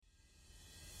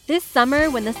This summer,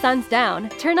 when the sun's down,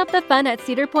 turn up the fun at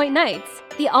Cedar Point Nights.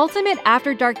 The ultimate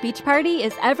after-dark beach party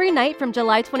is every night from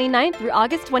July 29th through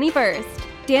August 21st.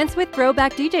 Dance with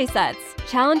throwback DJ sets,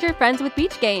 challenge your friends with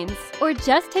beach games, or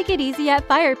just take it easy at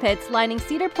fire pits lining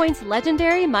Cedar Point's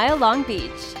legendary mile-long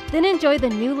beach. Then enjoy the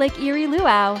new Lake Erie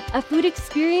Luau, a food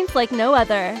experience like no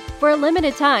other. For a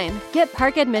limited time, get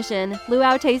park admission,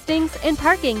 luau tastings, and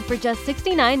parking for just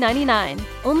 $69.99.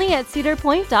 Only at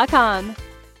cedarpoint.com.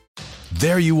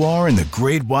 There you are in the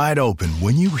great wide open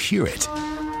when you hear it.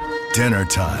 Dinner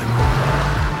time.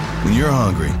 When you're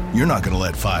hungry, you're not going to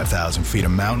let 5,000 feet of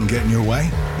mountain get in your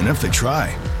way. And if they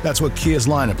try, that's what Kia's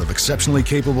lineup of exceptionally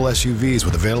capable SUVs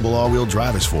with available all-wheel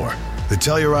drive is for. The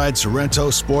Telluride, Sorento,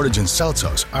 Sportage, and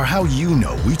Seltos are how you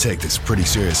know we take this pretty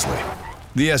seriously.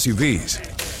 The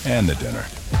SUVs and the dinner.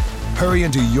 Hurry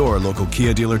into your local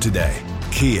Kia dealer today.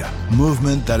 Kia,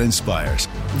 movement that inspires.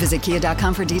 Visit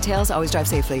kia.com for details. Always drive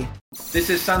safely. This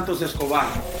is Santos Escobar,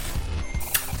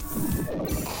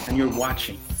 and you're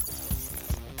watching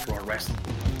Pro Wrestling.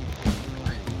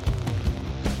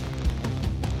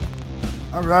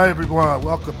 All right, everyone.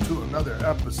 Welcome to another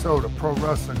episode of Pro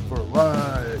Wrestling for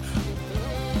Life.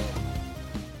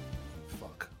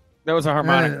 Fuck. That was a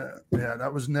harmonic. Yeah,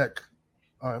 that was Nick.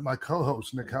 My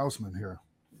co-host, Nick Hausman here,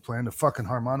 playing the fucking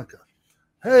harmonica.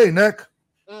 Hey, Nick.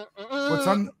 What's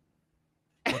on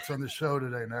the show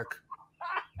today, Nick?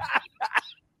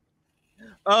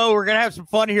 Oh, we're going to have some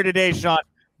fun here today, Sean.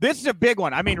 This is a big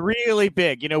one. I mean, really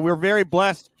big. You know, we're very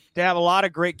blessed to have a lot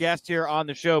of great guests here on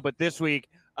the show, but this week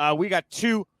we got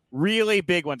two really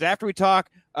big ones. After we talk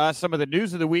some of the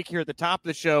news of the week here at the top of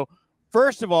the show,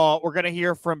 first of all, we're going to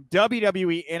hear from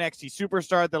WWE NXT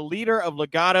superstar, the leader of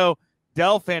Legado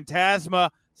del Fantasma,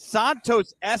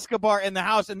 Santos Escobar in the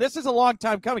house. And this is a long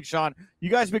time coming, Sean. You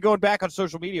guys have been going back and forth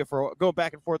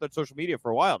on social media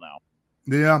for a while now.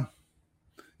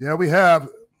 Yeah, we have.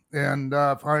 And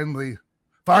finally,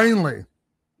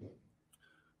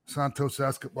 Santos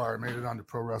Escobar made it onto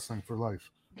Pro Wrestling for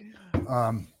Life.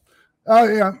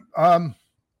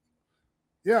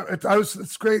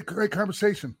 It's great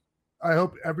conversation. I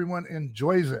hope everyone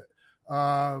enjoys it.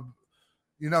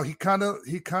 You know, he kind of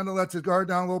lets his guard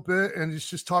down a little bit, and he's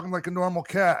just talking like a normal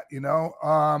cat. You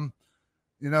know,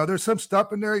 there's some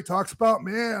stuff in there he talks about,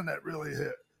 man, that really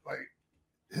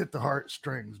hit the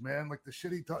heartstrings, man. Like the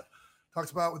shit he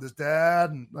talks about with his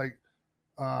dad, and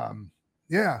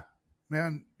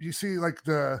man, you see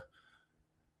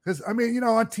because I mean, you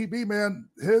know, on TV, man,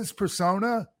 his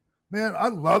persona, man, I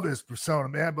love his persona,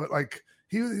 man, but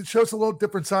he shows a little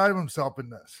different side of himself in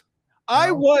this.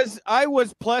 I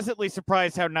was pleasantly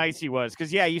surprised how nice he was,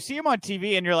 because you see him on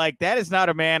TV and you're like, that is not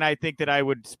a man I think that I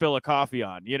would spill a coffee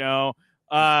on, you know.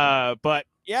 But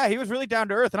yeah, he was really down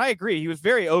to earth, and I agree. He was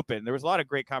very open. There was a lot of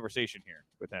great conversation here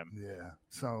with him. Yeah.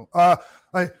 So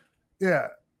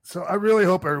So I really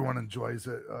hope everyone enjoys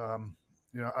it.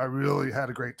 You know, I really had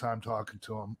a great time talking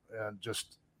to him, and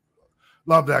just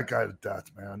love that guy to death,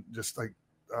 man. Just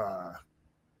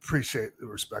appreciate the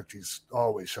respect he's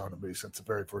always shown to me since the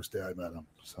very first day I met him.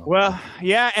 So. Well,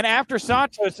 yeah, and after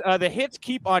Santos, the hits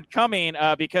keep on coming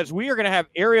because we are going to have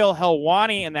Ariel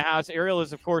Helwani in the house. Ariel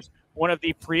is, of course, one of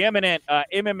the preeminent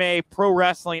MMA pro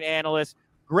wrestling analysts.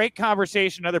 Great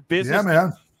conversation, another business.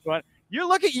 Yeah, man.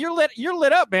 You're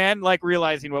lit up, man. Like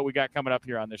realizing what we got coming up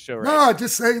here on this show, right? No, I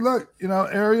just say, look, you know,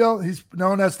 Ariel, he's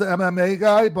known as the MMA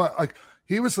guy, but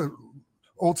he was an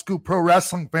old school pro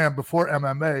wrestling fan before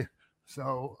MMA.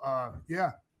 So, I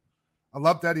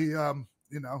love that he,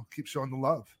 keeps showing the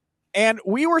love. And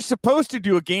we were supposed to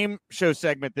do a game show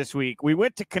segment this week. We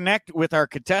went to connect with our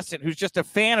contestant, who's just a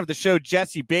fan of the show,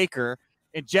 Jesse Baker,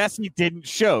 and Jesse didn't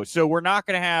show. So we're not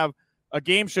going to have a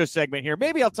game show segment here.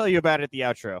 Maybe I'll tell you about it at the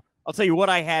outro. I'll tell you what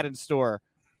I had in store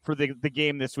for the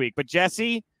game this week. But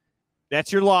Jesse,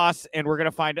 that's your loss, and we're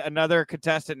going to find another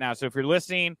contestant now. So if you're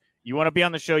listening, you want to be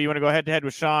on the show, you want to go head-to-head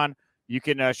with Sean, you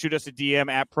can shoot us a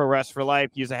DM at Pro Wrest for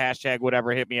Life, use a hashtag,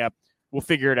 whatever, hit me up. We'll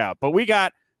figure it out. But we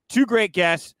got two great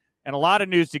guests and a lot of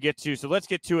news to get to, so let's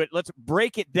get to it. Let's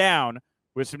break it down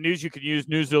with some news you can use.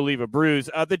 News that'll leave a bruise.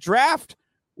 The draft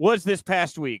was this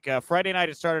past week. Friday night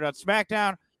it started on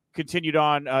SmackDown, continued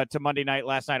on to Monday night,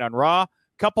 last night on Raw.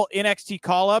 Couple NXT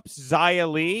call-ups,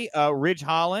 Xia Li, Ridge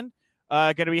Holland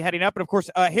going to be heading up. And, of course,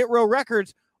 Hit Row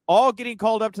Records all getting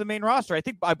called up to the main roster.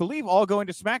 I believe all going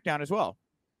to SmackDown as well.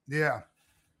 Yeah.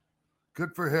 Good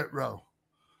for Hit Row.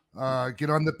 Get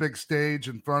on the big stage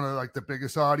in front of the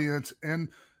biggest audience, and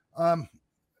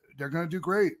they're going to do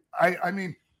great. I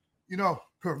mean, you know,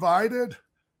 provided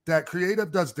that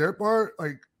creative does their part,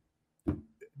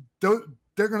 they're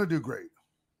going to do great.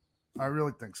 I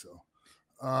really think so.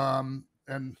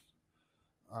 And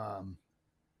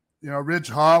Ridge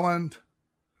Holland.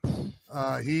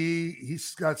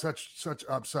 He's got such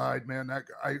upside, man. That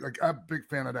guy, I'm a big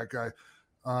fan of that guy.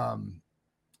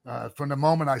 From the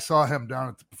moment I saw him down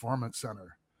at the Performance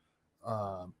Center,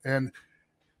 and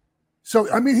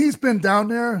so I mean he's been down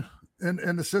there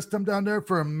in the system down there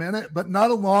for a minute, but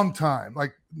not a long time.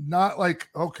 Like not like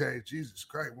okay, Jesus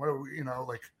Christ, what are we? When are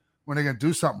they gonna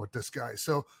do something with this guy?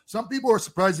 So some people are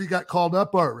surprised he got called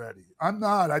up already. I'm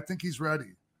not. I think he's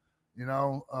ready.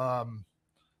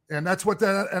 And that's what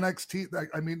that NXT.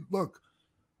 I mean, look,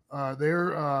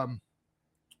 they're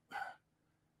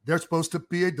supposed to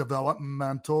be a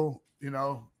developmental,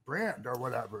 brand or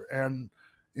whatever, and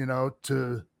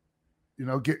to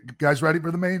get guys ready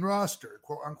for the main roster,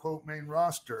 quote unquote main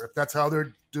roster, if that's how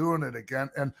they're doing it again.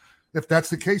 And if that's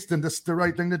the case, then this is the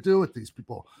right thing to do with these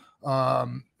people.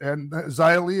 And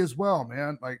Xia Li as well,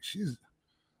 man. Like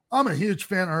I'm a huge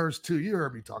fan of hers too. You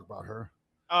heard me talk about her.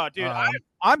 Oh, dude,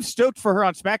 I'm stoked for her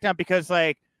on SmackDown because,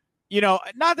 not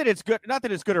that it's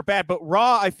good or bad, but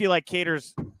Raw I feel like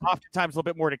caters oftentimes a little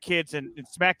bit more to kids, and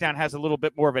SmackDown has a little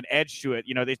bit more of an edge to it.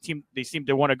 They seem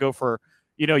to want to go for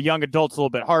young adults a little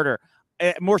bit harder,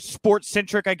 more sports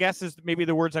centric, I guess is maybe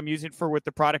the words I'm using for with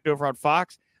the product over on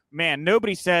Fox. Man,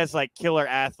 nobody says like killer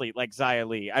athlete like Xia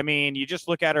Li. I mean, you just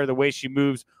look at her, the way she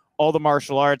moves, all the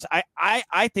martial arts.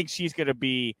 I think she's going to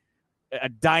be a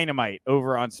dynamite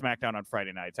over on SmackDown on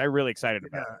Friday nights. I'm really excited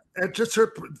about it. And just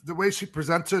the way she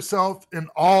presents herself in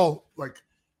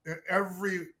in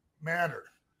every manner,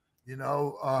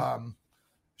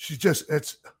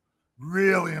 it's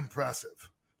really impressive.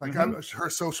 Like her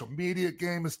social media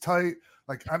game is tight.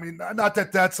 Like, I mean, not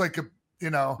that that's like a,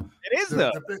 it is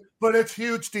though, but it's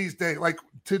huge these days. Like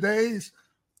today's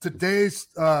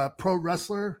pro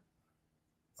wrestler,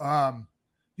 you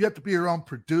have to be your own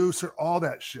producer, all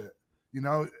that shit.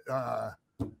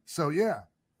 So yeah,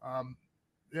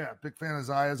 big fan of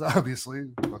Zaya's, obviously.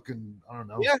 Fucking, I don't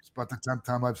know. Yeah. It's about the 10th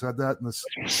time I've said that in this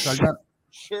segment.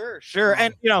 Sure.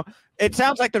 And, it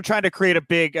sounds like they're trying to create a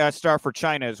big star for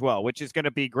China as well, which is going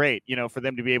to be great, for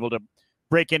them to be able to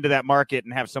break into that market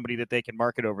and have somebody that they can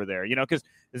market over there, because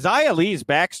Xia Li's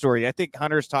backstory, I think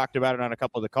Hunter's talked about it on a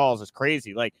couple of the calls, is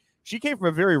crazy. Like, she came from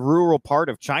a very rural part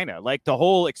of China. Like, the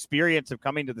whole experience of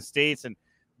coming to the States and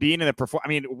being in the I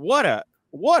mean, what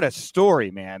a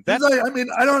story, man. That's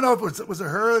I don't know if was it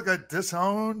her that got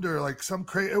disowned or like some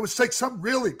crazy. It was like some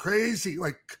really crazy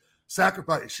like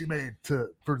sacrifice she made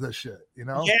for this shit.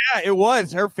 Yeah, it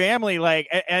was her family. Like,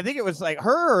 and I think it was like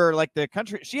her or like the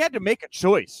country. She had to make a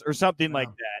choice or something like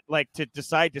that, like to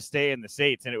decide to stay in the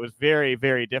States, and it was very,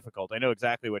 very difficult. I know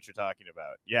exactly what you're talking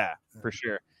about. Yeah. For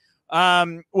sure.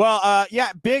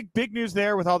 Big news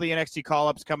there with all the NXT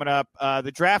call-ups coming up.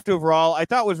 The draft overall, I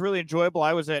thought was really enjoyable.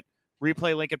 I was at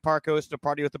Replay Lincoln Park hosting a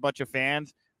party with a bunch of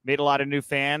fans, made a lot of new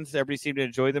fans. Everybody seemed to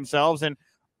enjoy themselves. And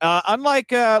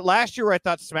unlike last year where I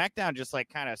thought SmackDown just like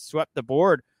kind of swept the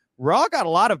board, Raw got a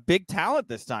lot of big talent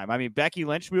this time. I mean, Becky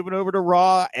Lynch moving over to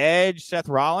Raw, Edge, Seth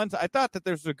Rollins. I thought that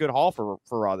there's a good haul for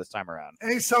Raw this time around.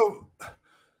 Hey, so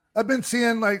I've been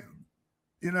seeing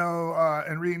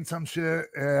and reading some shit,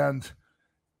 and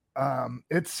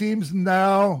it seems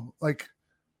now like,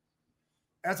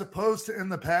 as opposed to in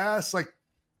the past, like,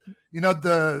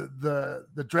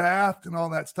 the draft and all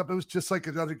that stuff, it was just like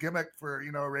another gimmick for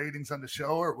ratings on the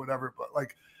show or whatever. But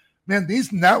like, man,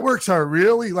 these networks are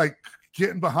really like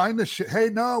getting behind this shit. Hey,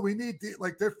 no, we need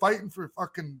they're fighting for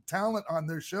fucking talent on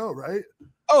their show, right?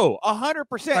 Oh,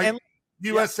 100%. And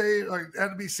USA, like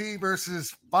NBC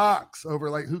versus Fox over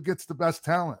like who gets the best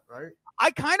talent, right? I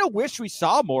kind of wish we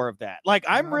saw more of that. Like,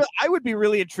 I would be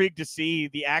really intrigued to see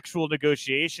the actual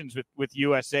negotiations with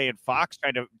USA and Fox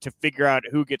trying to figure out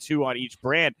who gets who on each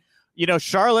brand.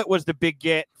 Charlotte was the big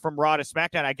get from Raw to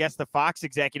SmackDown. I guess the Fox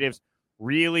executives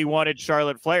really wanted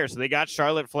Charlotte Flair, so they got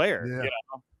Charlotte Flair. Yeah.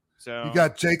 So you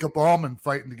got Jacob Allman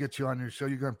fighting to get you on your show.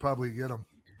 You're going to probably get him.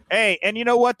 Hey, and you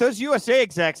know what? Those USA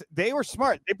execs, they were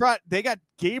smart. They got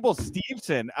Gable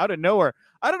Steveson out of nowhere.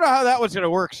 I don't know how that was going to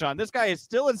work, Sean. This guy is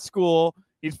still in school.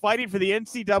 He's fighting for the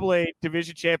NCAA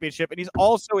Division Championship, and he's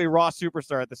also a Raw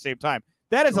superstar at the same time.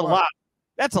 That is a lot.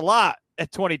 That's a lot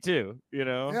at 22,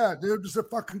 Yeah, dude, just a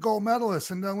fucking gold medalist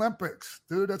in the Olympics.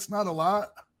 Dude, that's not a lot.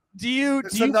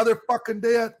 It's another fucking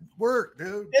day at work,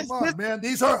 dude. Come on, man.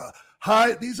 These are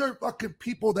fucking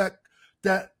people that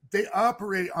they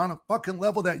operate on a fucking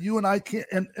level that you and I can't.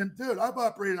 And dude, I've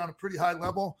operated on a pretty high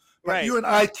level, but right. You and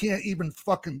I can't even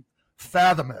fucking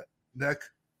fathom it, Nick.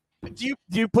 Do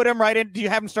you put him right in? Do you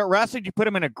have him start wrestling? Do you put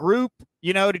him in a group,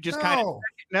 to just kind of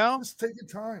just take your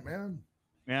time, man.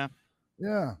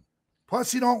 Yeah.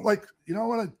 Plus, you don't want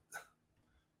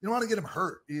to get him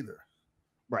hurt either.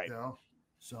 Right. You know?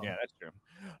 So Yeah, that's true.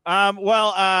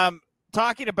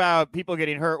 Talking about people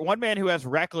getting hurt, one man who has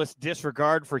reckless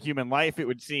disregard for human life, it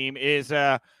would seem, is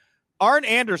Arn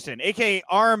Anderson, a.k.a.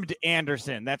 Armed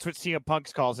Anderson. That's what CM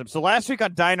Punk calls him. So last week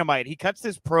on Dynamite, he cuts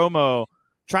this promo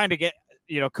trying to get,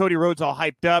 Cody Rhodes all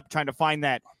hyped up, trying to find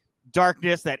that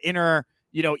darkness, that inner,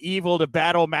 evil to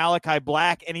battle Malachi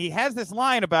Black. And he has this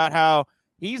line about how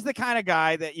he's the kind of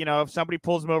guy that, if somebody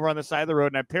pulls him over on the side of the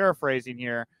road, and I'm paraphrasing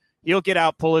here, he'll get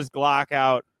out, pull his Glock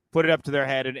out, put it up to their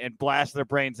head and blast their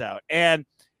brains out. And,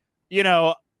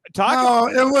 No,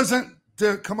 it wasn't.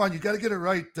 Dude, come on. You got to get it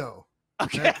right, though.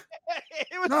 Okay.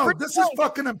 This is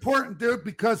fucking important, dude,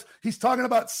 because he's talking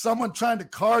about someone trying to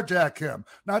carjack him,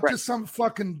 not just some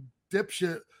fucking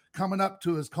dipshit coming up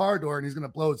to his car door and he's going to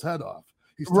blow his head off.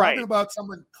 He's talking about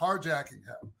someone carjacking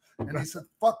him. And he said,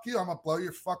 fuck you, I'm going to blow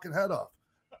your fucking head off.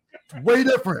 It's way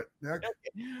different, Nick.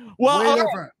 Way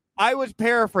different. I was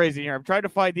paraphrasing here. I'm trying to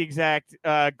find the exact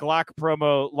Glock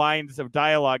promo lines of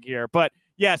dialogue here. But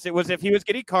yes, it was if he was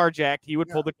getting carjacked, he would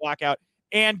pull the Glock out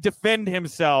and defend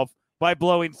himself by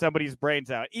blowing somebody's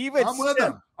brains out. I'm with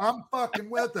him. I'm fucking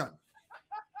with him.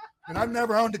 And I've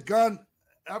never owned a gun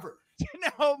ever.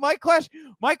 My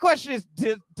question is,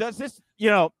 does this,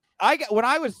 when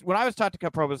I was taught to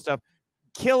cut promo stuff,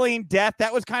 killing, death,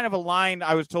 that was kind of a line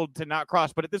I was told to not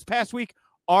cross. But at this past week,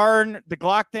 Arn, the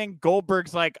Glock thing,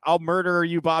 Goldberg's like, I'll murder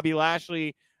you, Bobby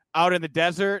Lashley, out in the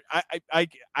desert. I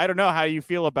don't know how you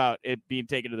feel about it being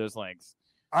taken to those lengths.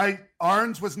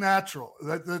 Arn's was natural.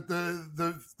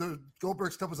 The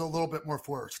Goldberg stuff was a little bit more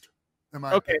forced, in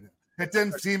my opinion. It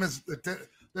didn't seem as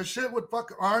the shit would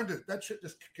fuck Arn. That shit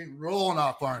just came rolling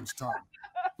off Arn's tongue.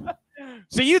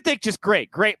 So you think just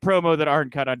great promo that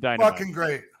Arn cut on Dynamite? Fucking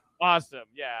great, awesome.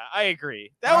 Yeah, I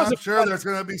agree. I'm sure there's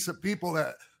gonna be some people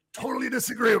that totally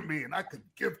disagree with me, and I could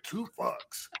give two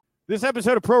fucks. This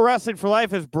episode of Pro Wrestling for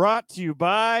Life is brought to you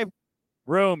by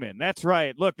Roman. That's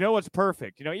right. Look, no one's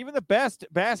perfect. Even the best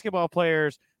basketball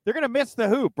players, they're going to miss the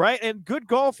hoop, right? And good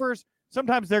golfers,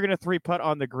 sometimes they're going to 3-putt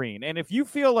on the green. And if you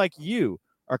feel like you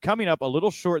are coming up a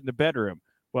little short in the bedroom,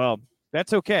 well,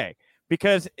 that's okay.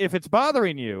 Because if it's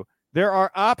bothering you, there are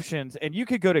options, and you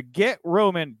could go to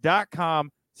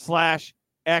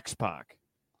GetRoman.com/XPac.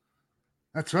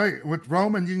 That's right. With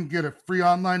Roman, you can get a free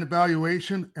online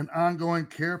evaluation and ongoing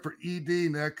care for ED,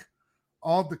 Nick.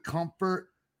 All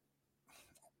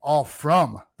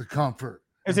from the comfort.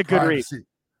 It's a good read. It's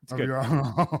good. Your own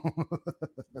home.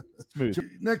 Smooth.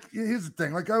 Nick, here's the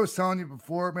thing. Like I was telling you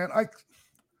before, man, I've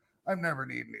never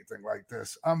needed anything like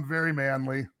this. I'm very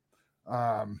manly.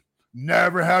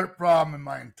 Never had a problem in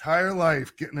my entire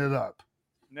life getting it up.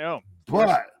 No.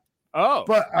 But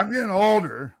I'm getting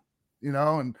older,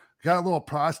 and got a little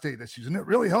prostate issues, and it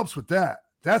really helps with that.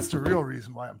 That's the real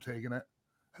reason why I'm taking it.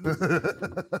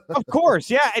 Of course,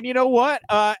 yeah. And you know what?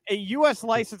 A U.S.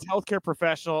 licensed healthcare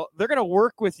professional, they're going to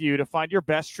work with you to find your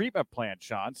best treatment plan,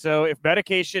 Sean. So if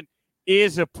medication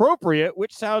is appropriate,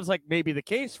 which sounds like maybe the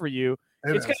case for you,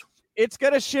 it's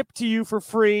going to ship to you for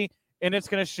free, and it's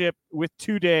going to ship with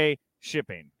 2-day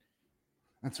shipping.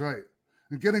 That's right.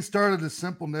 And getting started is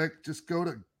simple, Nick. Just go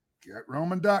to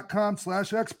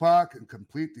GetRoman.com/XPac and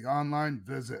complete the online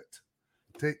visit.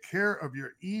 Take care of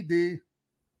your ED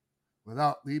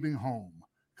without leaving home.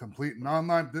 Complete an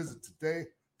online visit today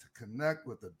to connect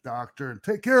with a doctor and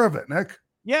take care of it, Nick.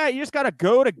 Yeah, you just got to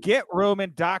go to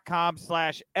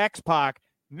GetRoman.com/XPac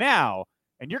now,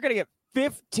 and you're going to get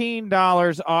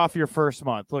 $15 off your first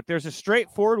month. Look, there's a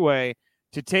straightforward way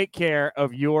to take care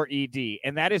of your ED,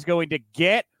 and that is going to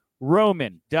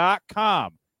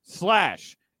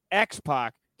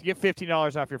GetRoman.com/XPac to get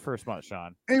 $15 off your first month,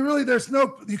 Sean. Hey, really,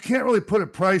 you can't really put a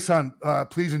price on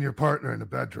pleasing your partner in the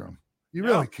bedroom. You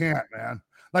really can't, man.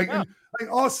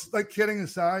 Kidding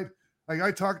aside, like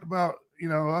I talked about,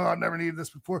 I've never needed this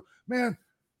before. Man,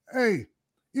 hey,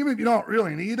 even if you don't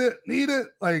really need it,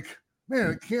 like,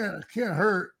 man, it can't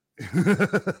hurt.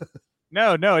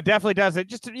 No, it definitely doesn't.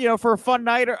 Just, for a fun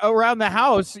night around the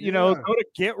house, go to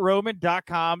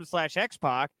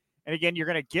GetRoman.com/XPac. And again, you're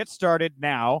going to get started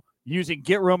now using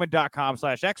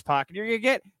GetRoman.com/XPac. And you're going to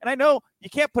get, and I know you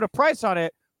can't put a price on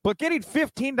it, but getting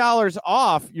 $15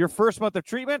 off your first month of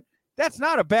treatment, that's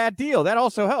not a bad deal. That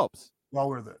also helps. Well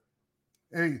worth it.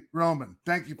 Hey, Roman,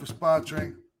 thank you for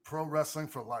sponsoring Pro Wrestling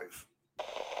for Life.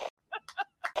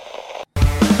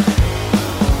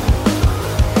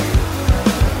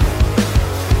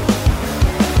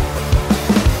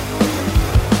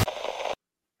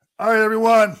 All right,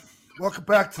 everyone. Welcome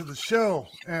back to the show.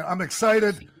 And I'm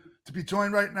excited to be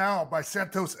joined right now by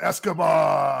Santos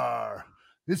Escobar.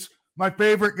 He's my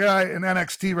favorite guy in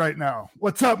NXT right now.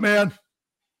 What's up, man?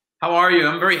 How are you?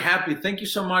 I'm very happy. Thank you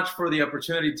so much for the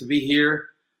opportunity to be here.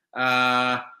 You're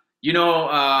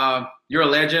a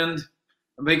legend,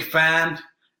 a big fan,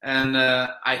 and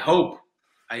I hope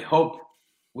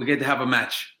we get to have a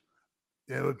match.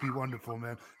 Yeah, it would be wonderful,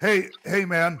 man. Hey,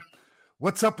 man,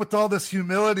 what's up with all this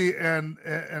humility and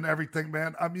everything,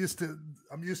 man? I'm used to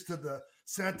the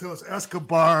Santos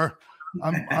Escobar.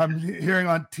 I'm hearing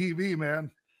on TV,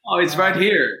 man. Oh, it's right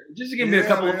here. Just give me a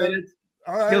couple of minutes.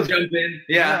 All right. He'll jump in.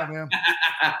 Yeah man.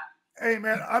 Hey,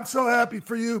 man, I'm so happy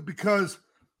for you because,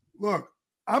 look,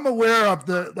 I'm aware of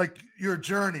your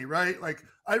journey, right? Like,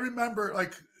 I remember,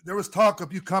 there was talk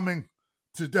of you coming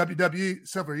to WWE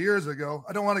several years ago.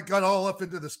 I don't want to get all up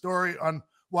into the story on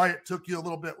why it took you a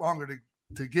little bit longer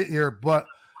to get here, but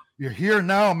you're here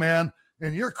now, man,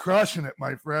 and you're crushing it,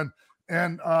 my friend.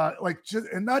 And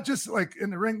and not just like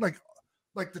in the ring,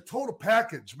 like the total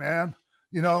package, man.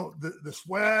 You know, the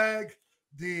swag,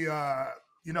 the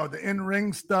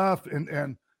in-ring stuff,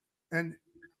 and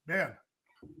man,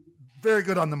 very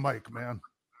good on the mic, man.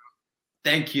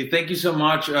 Thank you so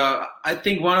much. I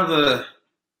think one of the,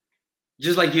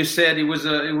 just like you said, it was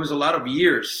a lot of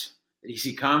years. Is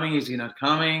he coming? Is he not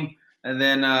coming? And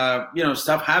then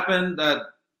stuff happened that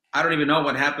I don't even know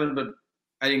what happened, but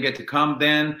I didn't get to come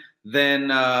then. Then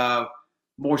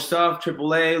more stuff,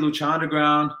 AAA, Lucha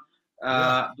Underground.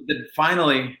 But then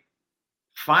finally,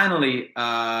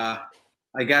 I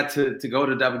got to go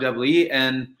to WWE,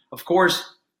 and of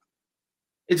course,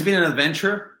 it's been an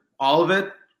adventure, all of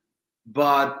it.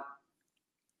 But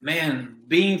man,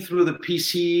 being through the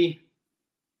PC,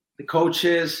 the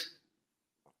coaches,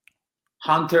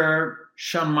 Hunter,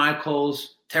 Shawn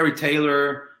Michaels, Terry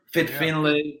Taylor, Fit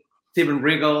Finlay, Steven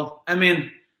Regal. I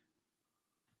mean,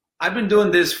 I've been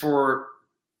doing this for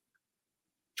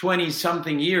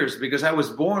 20-something years because I was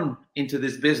born into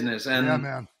this business. And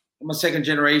I'm a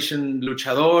second-generation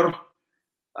luchador,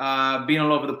 being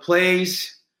all over the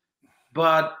place.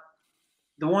 But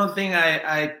the one thing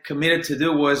I committed to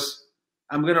do was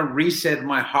I'm going to reset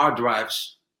my hard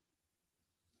drives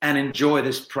and enjoy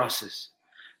this process.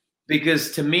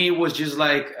 Because to me, it was just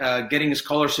like getting a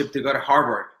scholarship to go to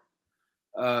Harvard,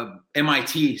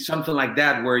 MIT, something like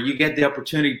that, where you get the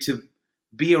opportunity to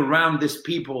be around these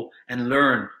people and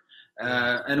learn.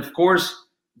 And of course,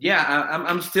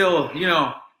 I'm still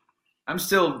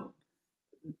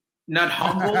not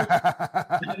humble.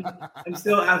 I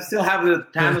still have the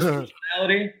Thanos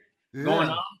personality going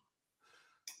on.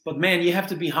 But man, you have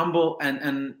to be humble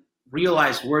and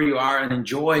realize where you are and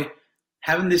enjoy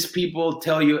having these people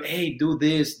tell you, hey, do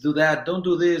this, do that, don't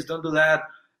do this, don't do that.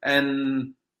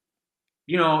 And,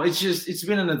 it's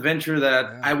been an adventure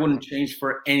that I wouldn't change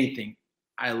for anything.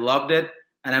 I loved it,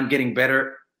 and I'm getting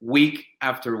better week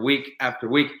after week after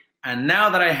week. And now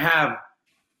that I have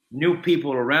new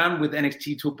people around with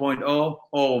NXT 2.0,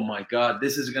 oh my God,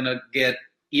 this is going to get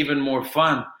even more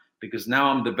fun because now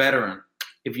I'm the veteran,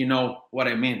 if you know what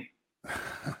I mean.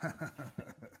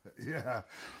 Yeah.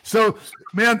 So,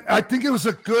 man, I think it was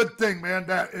a good thing, man,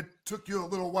 that it took you a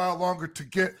little while longer to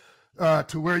get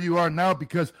to where you are now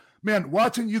because, man,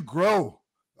 watching you grow,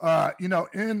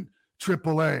 in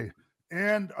AAA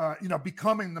and,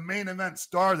 becoming the main event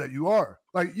star that you are.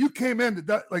 Like, you came in,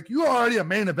 you were already a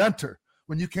main eventer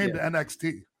when you came to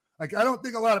NXT. Like, I don't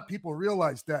think a lot of people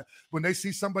realize that when they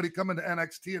see somebody coming to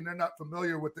NXT and they're not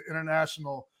familiar with the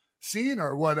international scene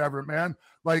or whatever, man.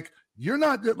 Like, you're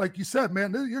not, like you said,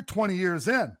 man, you're 20 years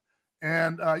in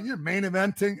and you're main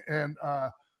eventing and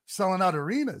selling out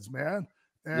arenas, man.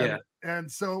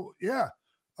 And so,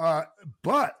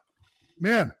 but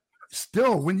man,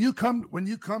 still when you come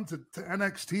to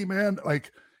NXT, man,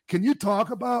 like, can you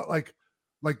talk about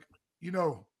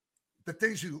the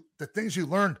things you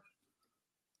learned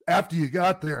after you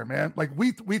got there, man? Like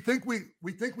we think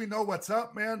we know what's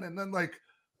up, man. And then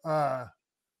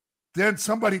then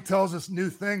somebody tells us new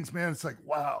things, man. It's like,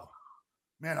 wow,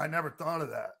 man, I never thought of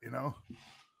that,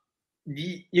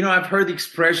 I've heard the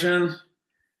expression,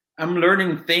 I'm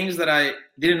learning things that I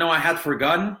didn't know I had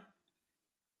forgotten.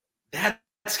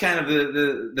 That's kind of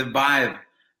the vibe.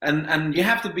 And you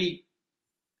have to be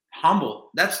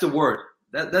humble. That's the word.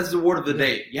 That's the word of the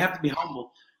day. You have to be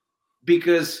humble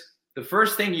because the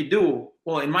first thing you do,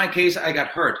 well, in my case, I got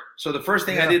hurt. So the first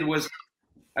thing I did was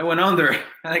I went under and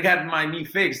I got my knee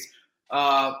fixed.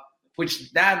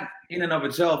 Which that in and of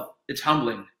itself, it's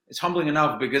humbling. It's humbling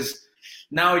enough because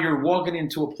now you're walking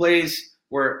into a place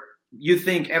where you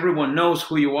think everyone knows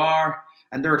who you are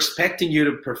and they're expecting you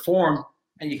to perform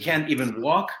and you can't even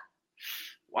walk.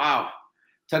 Wow.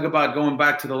 Talk about going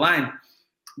back to the line.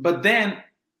 But then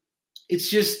it's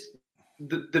just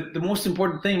the most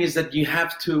important thing is that you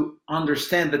have to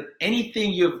understand that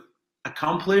anything you've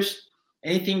accomplished,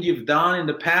 anything you've done in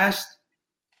the past,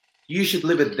 you should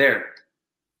leave it there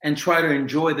and try to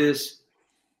enjoy this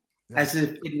as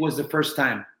if it was the first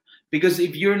time. Because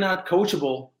if you're not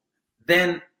coachable,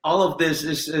 then all of this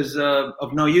is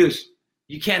of no use.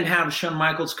 You can't have Shawn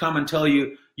Michaels come and tell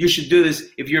you should do this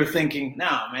if you're thinking, no,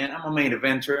 man, I'm a main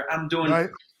eventer. I'm doing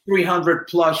 300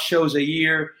 plus shows a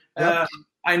year.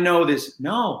 I know this.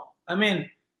 No, I mean,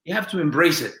 you have to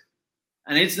embrace it.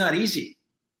 And it's not easy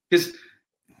because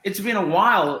it's been a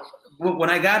while. When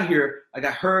I got here, I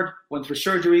got hurt, went through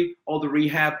surgery, all the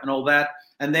rehab and all that.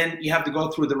 And then you have to go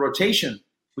through the rotation,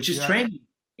 which is training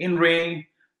in ring,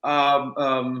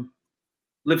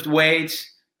 lift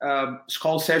weights,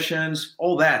 skull sessions,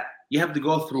 all that. You have to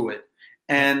go through it.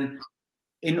 And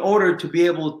in order to be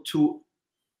able to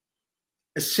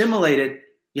assimilate it,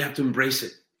 you have to embrace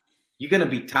it. You're going to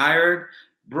be tired.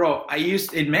 Bro,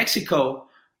 in Mexico,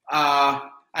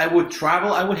 I would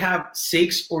travel. I would have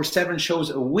 6 or 7 shows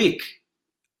a week,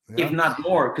 if not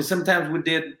more, because sometimes we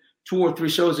did 2 or 3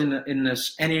 shows in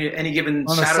any given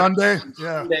on Saturday, a Sunday.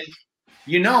 Sunday.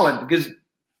 You know it because,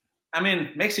 I mean,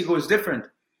 Mexico is different.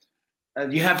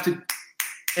 You have to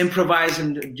improvise,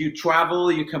 and you travel,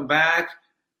 you come back,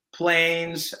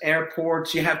 planes,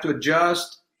 airports, you have to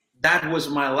adjust. That was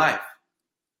my life.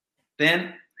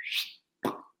 Then,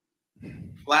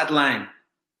 flat line.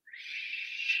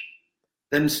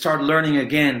 Then start learning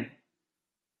again.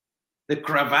 The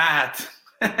cravat.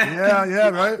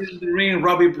 Right. In the ring,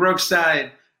 Robbie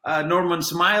Brookside, Norman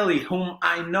Smiley, whom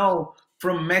I know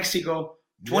from Mexico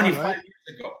 25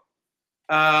 years ago.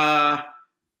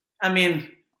 I mean,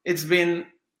 it's been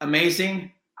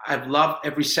amazing. I've loved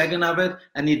every second of it,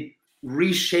 and it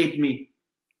reshaped me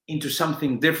into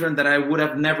something different that I would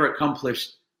have never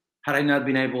accomplished had I not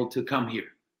been able to come here.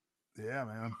 Yeah,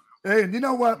 man. Hey, and you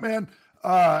know what, man?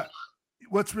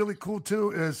 What's really cool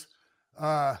too is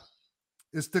the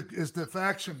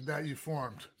faction that you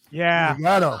formed. Yeah.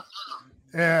 Legado.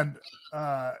 And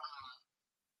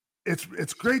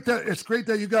it's great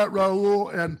that you got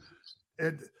Raul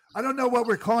and I don't know what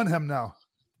we're calling him now.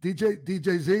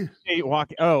 DJ Z? Hey,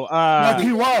 Joaquin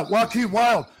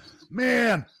Wild.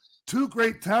 Man, 2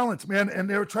 great talents, man. And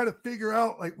they were trying to figure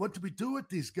out like what do we do with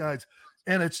these guys?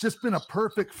 And it's just been a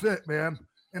perfect fit, man.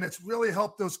 And it's really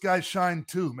helped those guys shine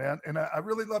too, man. And I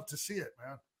really love to see it,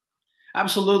 man.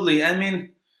 Absolutely. I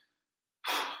mean,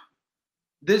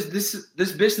 this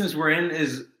business we're in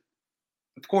is,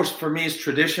 of course, for me, it's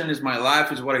tradition, is my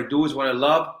life, is what I do, is what I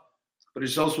love, but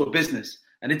it's also a business.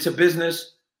 And it's a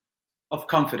business of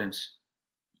confidence.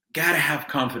 Gotta have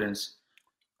confidence.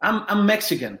 I'm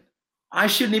Mexican. I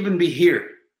shouldn't even be here.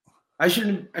 I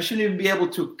shouldn't even be able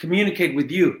to communicate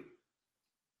with you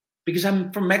because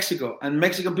I'm from Mexico, and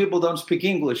Mexican people don't speak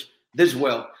English this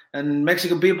well. And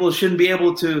Mexican people shouldn't be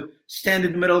able to stand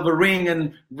in the middle of a ring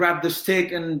and grab the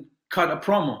stick and cut a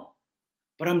promo.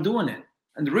 But I'm doing it.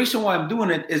 And the reason why I'm doing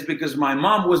it is because my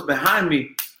mom was behind me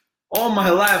all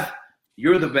my life.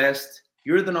 You're the best.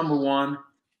 You're the number one.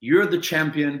 You're the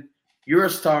champion. You're a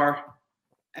star.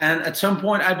 And at some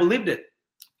point, I believed it.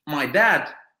 My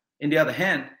dad, in the other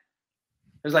hand,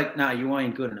 was like, nah, you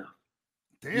ain't good enough.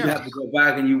 Damn. You have to go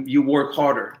back and you work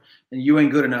harder, and you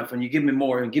ain't good enough, and you give me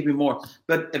more and give me more.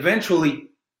 But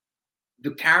eventually, the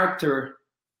character,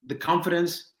 the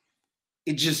confidence,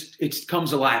 it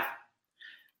comes alive.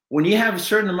 When you have a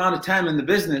certain amount of time in the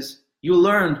business, you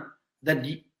learn that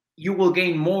you will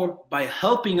gain more by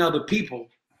helping other people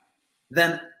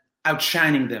than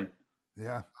outshining them.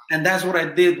 Yeah. And that's what I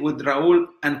did with Raul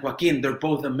and Joaquin. They're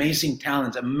both amazing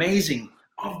talents, amazing,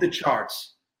 off the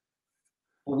charts.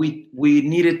 We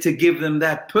needed to give them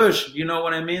that push. You know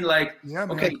what I mean? Like,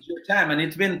 okay, it's your time. And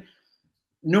it's been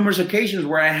numerous occasions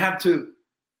where I have to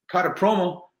cut a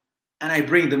promo and I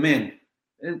bring them in.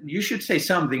 And you should say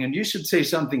something, and you should say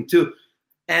something too.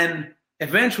 And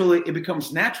eventually it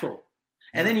becomes natural.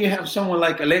 And then you have someone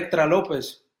like Elektra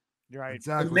Lopez. Right.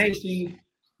 Exactly. Amazing,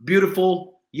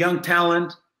 beautiful, young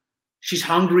talent. She's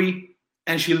hungry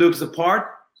and she looks the part.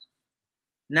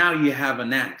 Now you have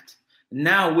an act.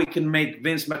 Now we can make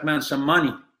Vince McMahon some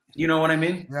money. You know what I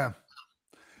mean? Yeah.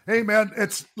 Hey, man,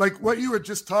 it's like what you were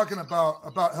just talking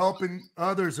about helping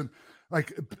others and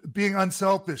like being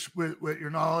unselfish with your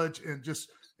knowledge and just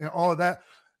all of that.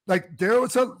 Like there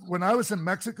was when I was in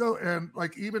Mexico and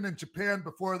like even in Japan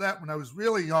before that, when I was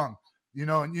really young,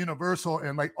 in Universal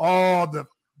and like all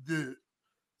the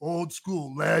old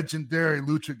school legendary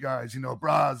lucha guys,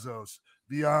 Brazos,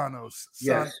 Villanos,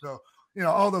 yes. Santo,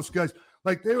 all those guys.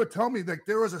 Like they would tell me like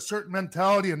there was a certain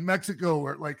mentality in Mexico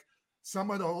where like some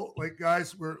of the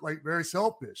guys were like very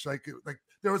selfish. Like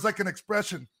there was like an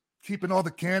expression keeping all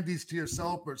the candies to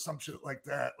yourself or some shit like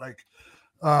that. Like,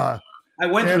 I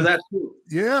went through that too.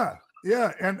 Yeah.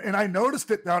 And I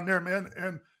noticed it down there, man.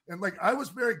 And like, I was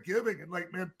very giving, and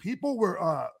like, man, people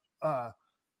were,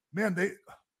 man,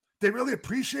 they really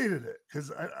appreciated it,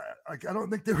 because I don't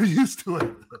think they were used to it.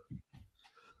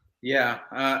 Yeah,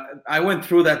 I went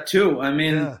through that too. I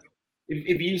mean, Yeah.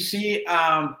 if you see,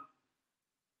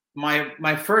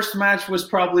 my first match was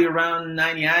probably around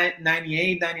 98,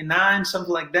 99,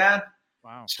 something like that.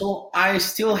 Wow. So I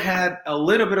still had a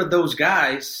little bit of those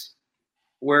guys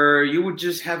where you would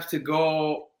just have to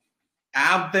go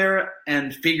out there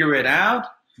and figure it out.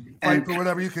 Fight And for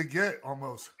whatever you could get,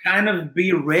 almost. kind of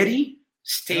be ready,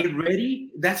 stay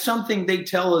ready. That's something they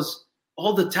tell us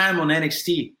all the time on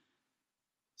NXT.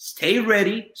 Stay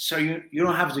ready so you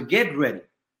don't have to get ready.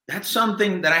 That's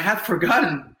something that I had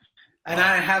forgotten, and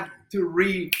I have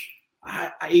to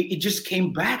it just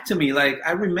came back to me. Like,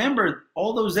 I remember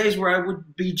all those days where I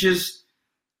would be just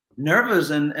nervous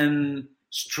and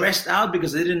stressed out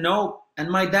because I didn't know. And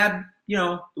my dad,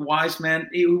 the wise man,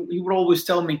 he would always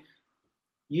tell me,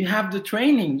 you have the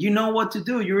training. You know what to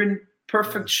do. You're in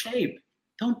perfect shape.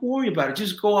 Don't worry about it.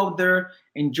 Just go out there,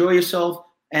 enjoy yourself,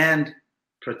 and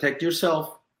protect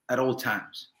yourself at all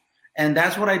times. And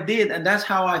that's what I did. And that's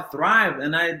how I thrived.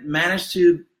 And I managed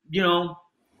to,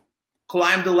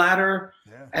 climb the ladder.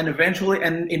 Yeah. And eventually,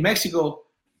 and in Mexico,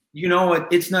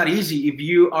 it's not easy if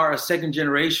you are a second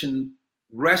generation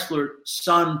wrestler,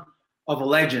 son of a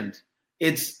legend.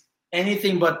 It's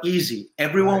anything but easy.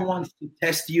 Everyone wants to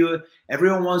test you.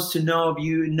 Everyone wants to know if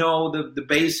you know the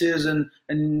bases,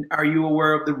 and are you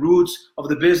aware of the roots of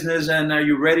the business, and are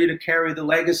you ready to carry the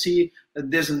legacy,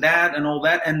 this and that and all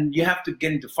that. And you have to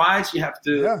get into fights. You have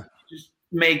to just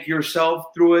make yourself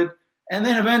through it. And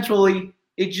then eventually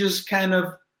it just kind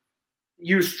of,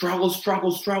 you struggle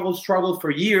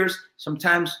for years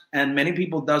sometimes, and many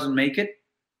people doesn't make it.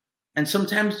 And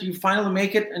sometimes you finally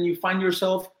make it and you find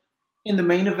yourself in the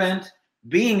main event,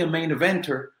 being a main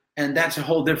eventer, and that's a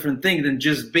whole different thing than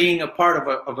just being a part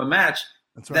of a match.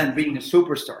 That's right. Than being a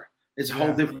superstar. It's a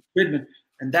whole different treatment,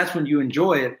 and that's when you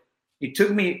enjoy it. It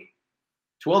took me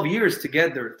 12 years to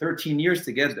get there, 13 years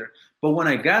to get there. But when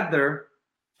I got there,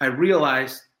 I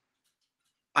realized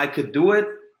I could do it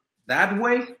that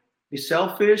way, be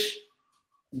selfish,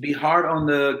 be hard on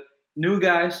the new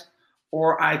guys,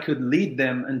 or I could lead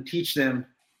them and teach them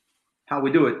how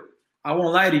we do it. I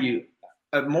won't lie to you.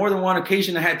 At more than one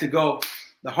occasion, I had to go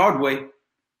the hard way,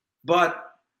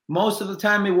 but most of the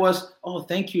time it was, oh,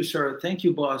 thank you, sir. Thank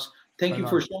you, boss. Thank you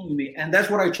for showing me. And that's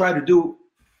what I try to do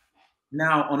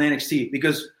now on NXT,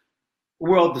 because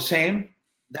we're all the same.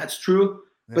 That's true.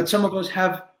 Yeah. But some of us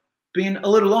have been a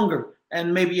little longer,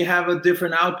 and maybe you have a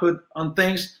different output on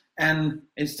things. And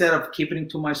instead of keeping it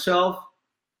to myself,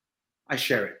 I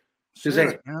share it. Because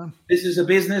this is a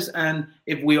business, and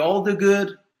if we all do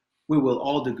good, we will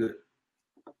all do good.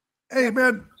 Hey,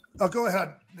 man. Oh, go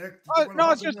ahead, Nick. I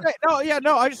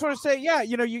just want to say,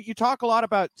 you talk a lot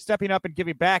about stepping up and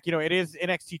giving back. It is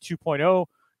NXT 2.0.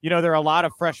 There are a lot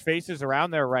of fresh faces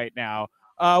around there right now.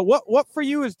 What for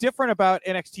you is different about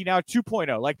NXT now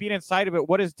 2.0? Like, being inside of it,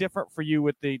 what is different for you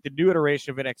with the new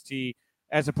iteration of NXT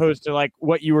as opposed to like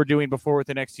what you were doing before with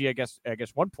NXT, I guess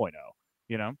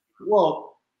 1.0,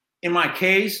 Well, in my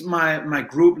case, my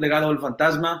group, Legado del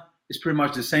Fantasma, is pretty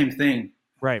much the same thing.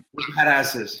 Right. We had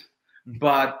asses.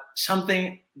 But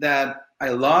something that I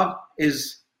love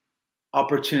is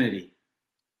opportunity.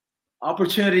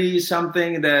 Opportunity is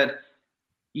something that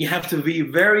you have to be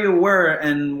very aware,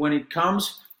 and when it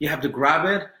comes, you have to grab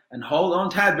it and hold on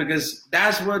tight, because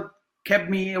that's what kept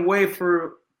me away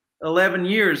for 11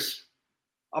 years.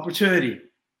 Opportunity.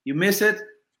 You miss it,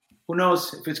 who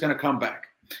knows if it's going to come back.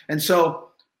 And so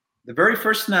the very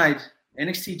first night,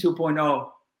 NXT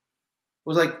 2.0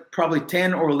 was like probably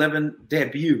 10 or 11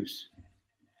 debuts.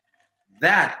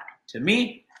 That, to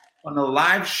me, on a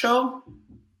live show,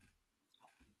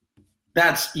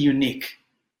 that's unique.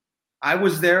 I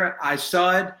was there. I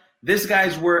saw it. These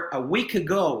guys were, a week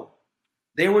ago,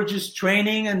 they were just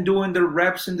training and doing the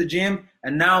reps in the gym,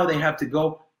 and now they have to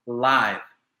go live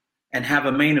and have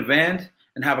a main event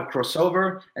and have a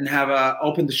crossover and have a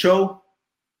open the show,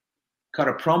 cut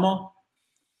a promo.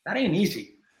 That ain't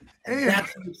easy. And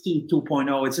that's NXT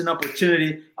 2.0. It's an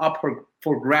opportunity up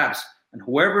for grabs. And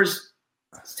whoever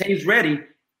stays ready,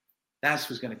 that's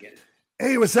who's going to get it.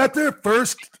 Hey, was that their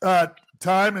first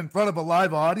time in front of a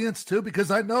live audience too? Because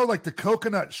I know, like, the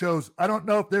Coconut shows, I don't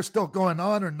know if they're still going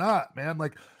on or not, man.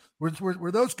 Like,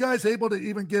 were those guys able to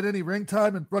even get any ring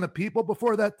time in front of people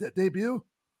before that debut?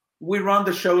 We run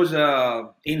the shows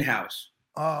in-house.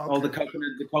 Okay. All the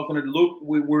coconut loop,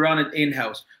 we run it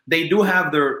in-house. They do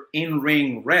have their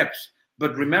in-ring reps,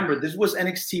 but remember, this was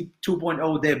NXT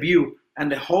 2.0 debut, and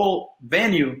the whole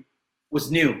venue was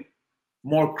new.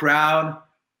 More crowd,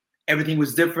 everything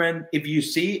was different. If you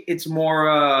see, it's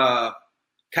more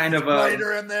kind of a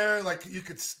brighter in there, like you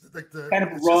could like the kind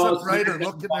of raw, brighter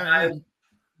look in there.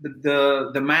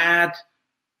 The mat,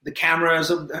 the cameras,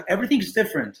 everything's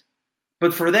different.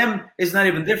 But for them, it's not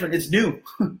even different. It's new.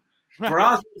 For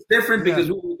us, it's different because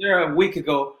we were there a week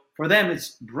ago. For them,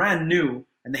 it's brand new,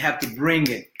 and they have to bring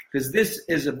it because this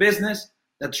is a business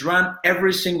that's run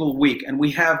every single week, and we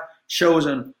have shows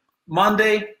on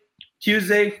Monday,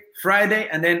 Tuesday, Friday,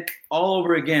 and then all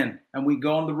over again. And we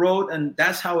go on the road, and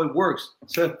that's how it works.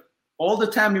 So all the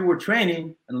time you were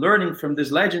training and learning from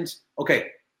these legends, okay,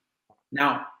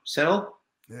 now settle,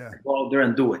 go out there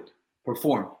and do it,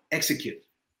 perform, execute.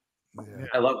 Yeah.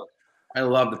 I love it. I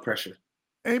love the pressure.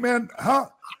 Hey, man, how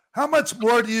much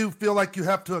more do you feel like you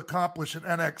have to accomplish in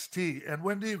NXT? And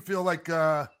when do you feel like,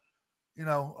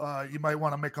 you might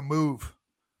want to make a move?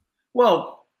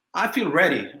 Well, I feel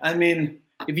ready. I mean,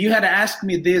 if you had asked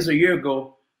me this a year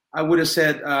ago, I would have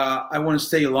said I want to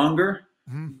stay longer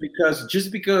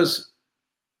because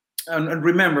and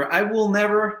remember, I will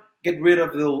never get rid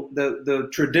of the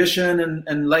tradition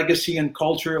and legacy and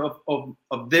culture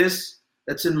of this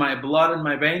that's in my blood and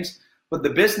my veins. But the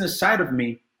business side of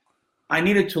me, I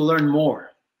needed to learn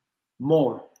more,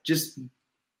 just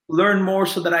learn more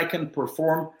so that I can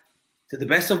perform to the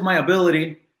best of my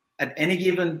ability at any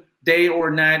given day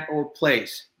or night or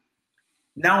place.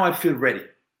 Now I feel ready.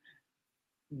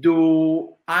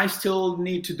 Do I still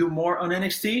need to do more on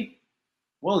NXT?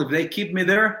 Well, if they keep me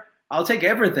there, I'll take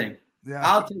everything. Yeah.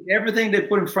 I'll take everything they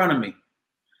put in front of me.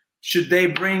 Should they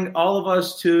bring all of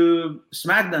us to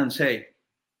SmackDown and say,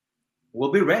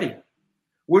 we'll be ready.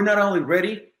 We're not only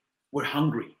ready, we're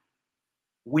hungry.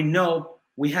 We know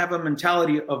we have a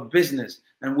mentality of business,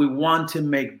 and we want to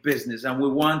make business, and we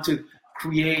want to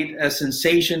create a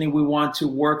sensation, and we want to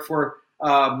work for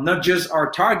not just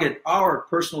our target, our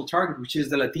personal target, which is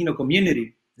the Latino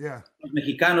community. Yeah. Los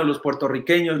mexicanos, los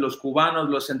puertorriqueños, los cubanos,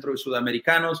 los centro y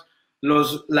sudamericanos,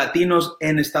 los latinos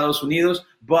en Estados Unidos.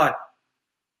 But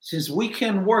since we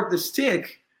can work the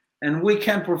stick and we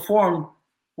can perform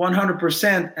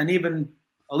 100% and even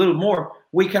a little more,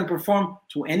 we can perform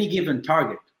to any given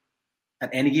target at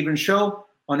any given show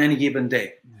on any given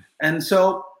day. And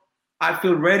so I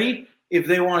feel ready. If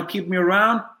they want to keep me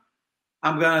around,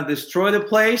 I'm going to destroy the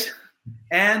place.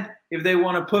 And if they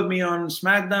want to put me on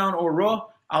SmackDown or Raw,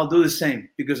 I'll do the same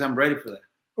because I'm ready for that.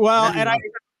 Well,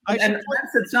 I've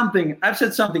said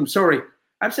something. Sorry.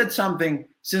 I've said something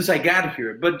since I got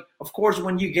here. But of course,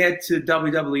 when you get to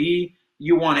WWE,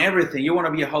 you want everything. You want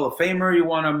to be a Hall of Famer. You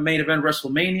want to main event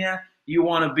WrestleMania. You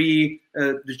want to be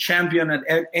the champion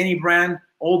at any brand,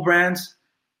 all brands.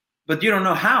 But you don't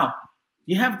know how.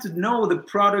 You have to know the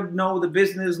product, know the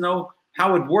business, know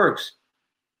how it works.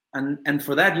 And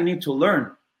for that, you need to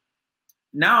learn.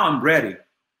 Now I'm ready.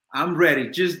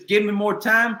 Just give me more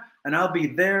time, and I'll be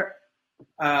there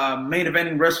main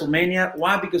eventing WrestleMania.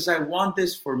 Why? Because I want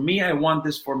this for me. I want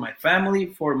this for my family,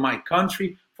 for my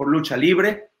country, for Lucha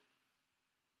Libre.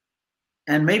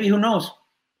 And maybe, who knows,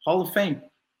 Hall of Fame.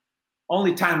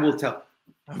 Only time will tell.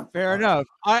 Fair enough.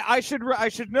 I should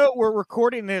note we're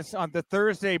recording this on the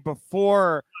Thursday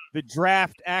before the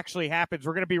draft actually happens.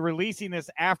 We're going to be releasing this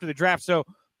after the draft. So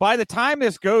by the time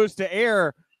this goes to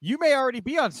air, you may already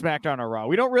be on SmackDown or Raw.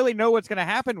 We don't really know what's going to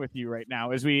happen with you right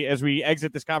now as we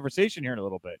exit this conversation here in a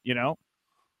little bit, you know?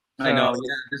 I know.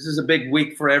 Yeah, this is a big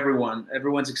week for everyone.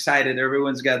 Everyone's excited.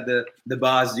 Everyone's got the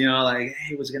buzz, like,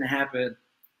 hey, what's going to happen?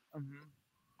 Mm-hmm.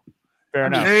 Fair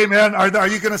enough. Hey, man, are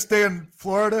you going to stay in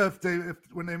Florida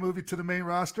when they move you to the main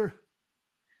roster?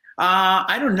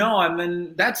 I don't know. I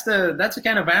mean, that's the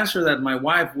kind of answer that my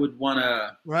wife would want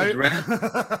to address.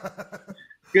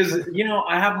 Because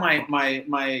I have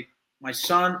my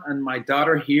son and my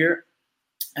daughter here,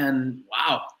 and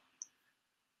wow.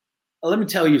 Let me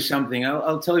tell you something.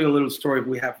 I'll tell you a little story if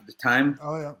we have the time.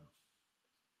 Oh yeah.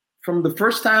 From the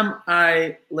first time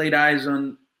I laid eyes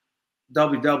on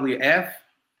WWF,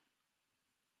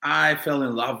 I fell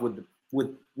in love with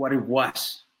what it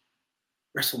was.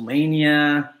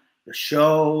 WrestleMania, the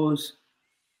shows,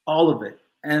 all of it.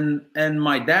 And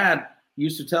my dad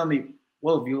used to tell me,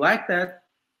 well, if you like that,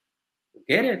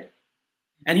 get it.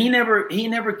 And he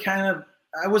never kind of,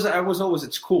 I was always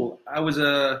at school.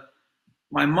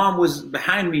 My mom was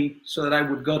behind me so that I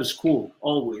would go to school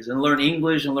always and learn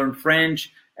English and learn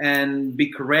French and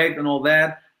be correct and all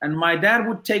that. And my dad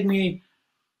would take me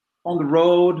on the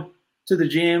road to the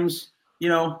gyms,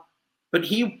 but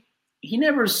he he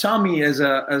never saw me as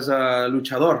a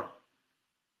luchador.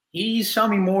 He saw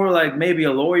me more like maybe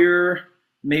a lawyer,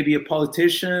 maybe a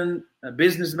politician, a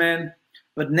businessman,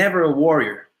 but never a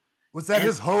warrior. Was that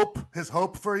his hope? His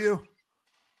hope for you?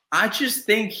 I just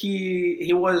think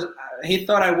he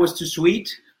thought I was too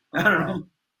sweet. I don't know.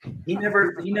 He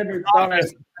never thought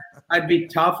I'd be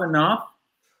tough enough.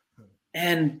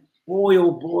 And boy,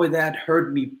 oh boy, that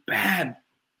hurt me bad.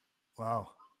 Wow.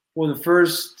 For the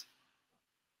first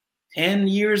 10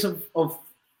 years of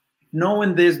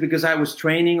knowing this, because I was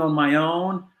training on my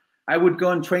own. I would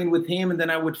go and train with him, and then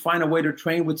I would find a way to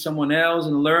train with someone else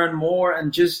and learn more.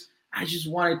 And I just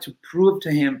wanted to prove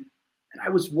to him that I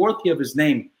was worthy of his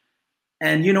name.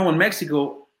 And, you know, in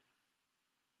Mexico,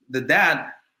 the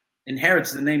dad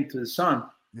inherits the name to the son.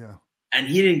 Yeah. And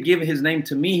he didn't give his name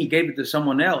to me. He gave it to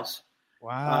someone else.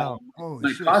 Wow.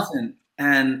 My cousin.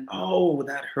 And,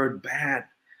 that hurt bad.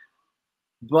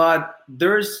 But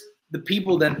there's the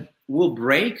people that will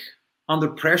break under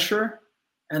pressure.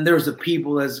 And there's the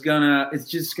people it's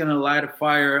just going to light a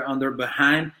fire on their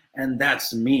behind. And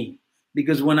that's me.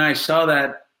 Because when I saw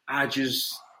that, I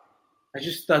just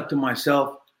thought to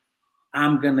myself,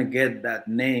 I'm going to get that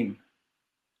name.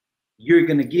 You're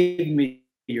going to give me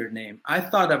your name. I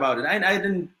thought about it. I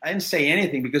didn't say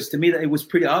anything, because to me it was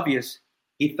pretty obvious.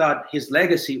 He thought his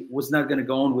legacy was not going to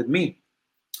go on with me.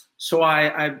 So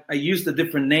I used a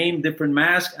different name, different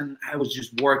mask, and I was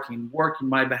just working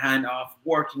my behind off,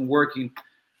 working.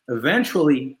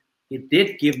 Eventually, it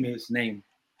did give me his name.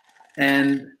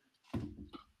 And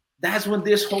that's when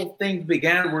this whole thing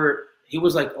began, where he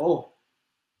was like, oh,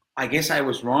 I guess I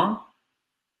was wrong.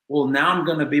 Well, now I'm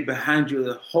going to be behind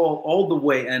you all the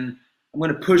way, and I'm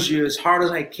going to push you as hard as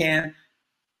I can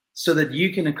so that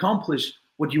you can accomplish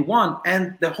what you want.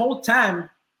 And the whole time,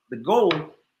 the goal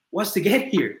was to get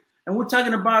here. And we're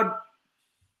talking about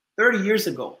 30 years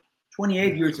ago,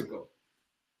 28 years ago.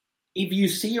 If you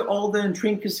see all the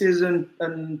intricacies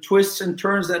and twists and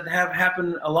turns that have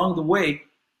happened along the way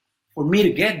for me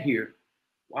to get here,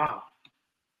 wow,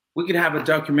 we could have a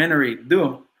documentary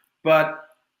do. But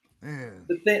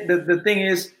the thing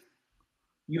is,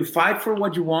 you fight for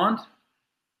what you want,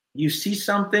 you see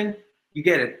something, you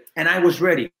get it. And I was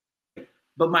ready.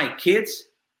 But my kids,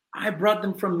 I brought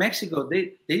them from Mexico.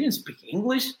 They didn't speak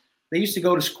English. They used to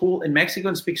go to school in Mexico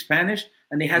and speak Spanish,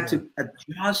 and they had to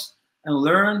adjust and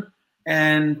learn.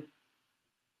 And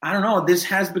I don't know, this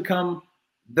has become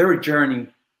their journey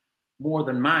more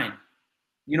than mine.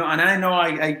 You know, and I know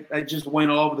I just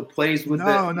went all over the place with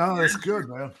No, that's good,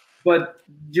 man. But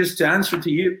just to answer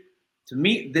to you, to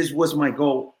me, this was my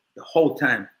goal the whole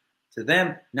time. To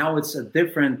them, now it's a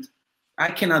different. I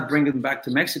cannot bring them back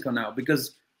to Mexico now,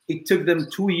 because it took them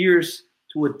 2 years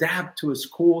to adapt to a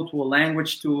school, to a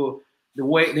language, to the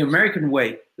American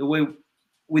way, the way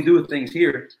we do things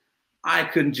here. I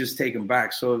couldn't just take them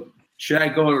back. So should I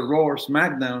go to Raw or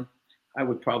SmackDown, I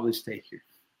would probably stay here.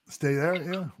 Stay there,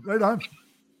 yeah, right on.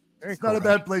 Very It's cool. not a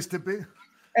bad place to be.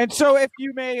 And so if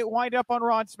you may wind up on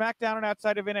Raw and SmackDown and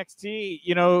outside of NXT,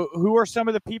 you know, who are some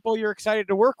of the people you're excited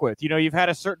to work with? You know, you've had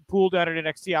a certain pool down at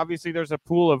NXT. Obviously, there's a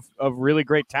pool of really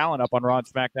great talent up on Raw and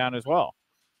SmackDown as well.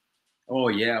 Oh,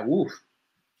 yeah. Oof.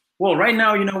 Well, right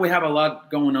now, you know, we have a lot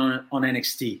going on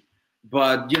NXT.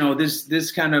 But, you know,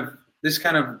 this kind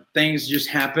of things just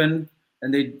happen.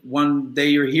 And one day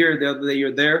you're here, the other day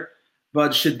you're there.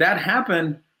 But should that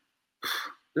happen,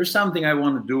 there's something I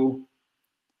want to do.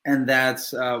 And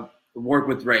that's work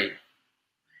with Rey.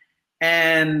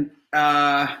 And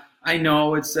I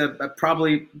know it's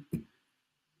probably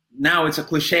now it's a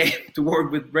cliche to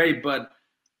work with Rey, but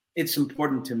it's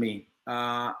important to me.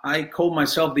 I call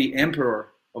myself the emperor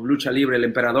of Lucha Libre, el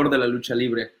emperador de la Lucha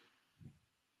Libre.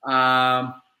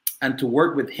 And to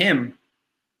work with him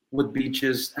would be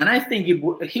just, and I think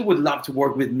he would love to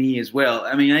work with me as well.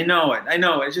 I mean, I know it. I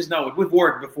just know it. We've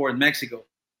worked before in Mexico.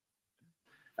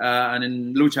 And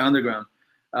in Lucha Underground,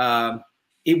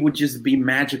 it would just be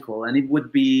magical, and it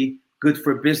would be good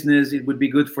for business. It would be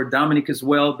good for Dominic as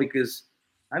well, because,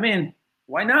 I mean,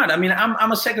 why not? I mean,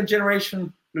 I'm a second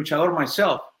generation luchador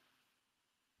myself.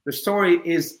 The story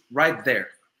is right there.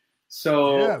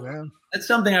 So yeah, man. That's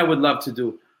something I would love to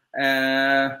do.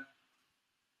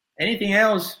 Anything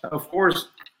else? Of course,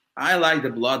 I like the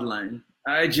Bloodline.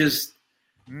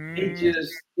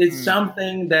 It's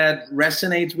something that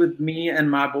resonates with me and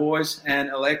my boys, and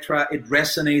Elektra, it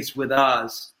resonates with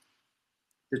us.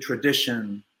 The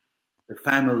tradition, the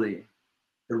family,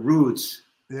 the roots.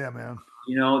 Yeah, man.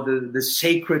 You know, the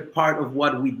sacred part of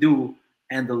what we do,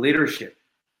 and the leadership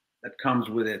that comes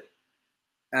with it.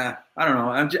 I don't know.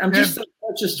 I'm just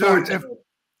such a storyteller.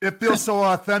 it feels so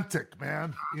authentic,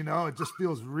 man. You know, it just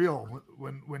feels real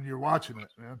when you're watching it,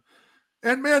 man.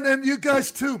 And man, and you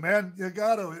guys too, man. You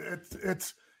gotta.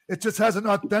 It just has an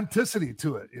authenticity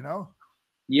to it, you know.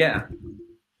 Yeah.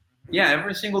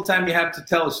 Every single time you have to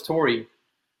tell a story,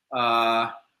 if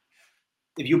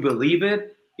you believe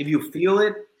it, if you feel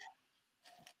it,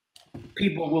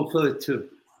 people will feel it too.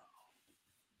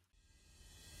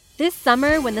 This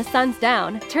summer, when the sun's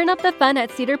down, turn up the fun at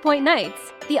Cedar Point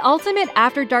Nights. The ultimate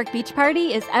after-dark beach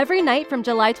party is every night from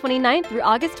July 29th through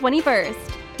August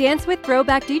 21st. Dance with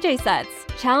throwback DJ sets,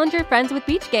 challenge your friends with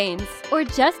beach games, or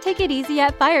just take it easy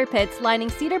at fire pits lining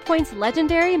Cedar Point's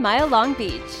legendary mile-long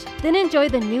beach. Then enjoy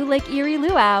the new Lake Erie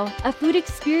Luau, a food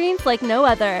experience like no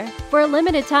other. For a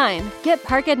limited time, get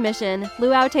park admission,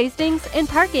 luau tastings, and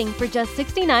parking for just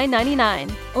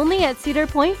 $69.99. Only at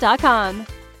cedarpoint.com.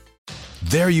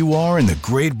 There you are in the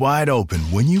great wide open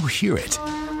when you hear it.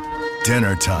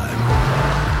 Dinner time.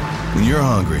 When you're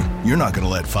hungry, you're not going to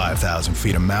let 5,000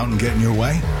 feet of mountain get in your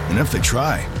way. And if they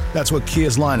try, that's what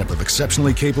Kia's lineup of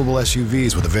exceptionally capable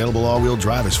SUVs with available all-wheel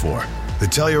drive is for. The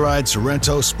Telluride,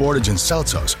 Sorento, Sportage, and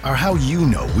Seltos are how you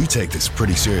know we take this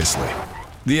pretty seriously.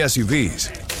 The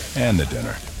SUVs and the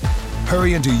dinner.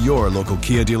 Hurry into your local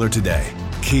Kia dealer today.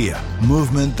 Kia,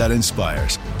 movement that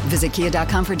inspires. Visit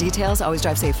kia.com for details. Always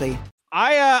drive safely.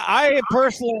 I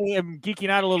personally am geeking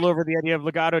out a little over the idea of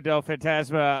Legado del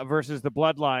Fantasma versus the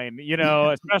Bloodline, you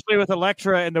know, especially with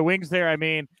Elektra and the wings there. I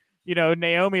mean, you know,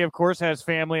 Naomi, of course, has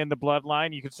family in the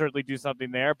Bloodline. You could certainly do something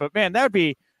there. But, man, that would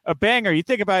be a banger. You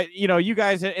think about, you know, you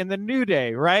guys in the New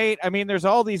Day, right? I mean, there's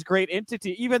all these great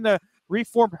entities, even the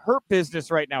reformed Hurt Business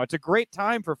right now. It's a great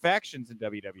time for factions in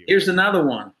WWE. Here's another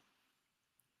one.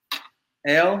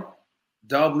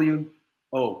 LWO.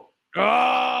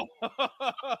 Oh,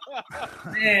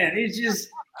 man,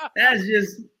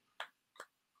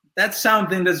 that's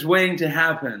something that's waiting to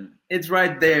happen. It's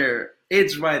right there.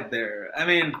 I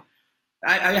mean,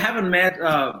 I haven't met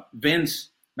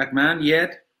Vince McMahon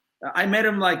yet. I met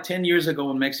him like 10 years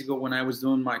ago in Mexico when I was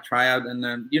doing my tryout. And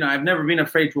then, you know, I've never been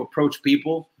afraid to approach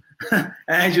people. And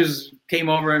I just came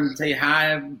over and say,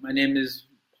 hi, my name is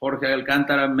Jorge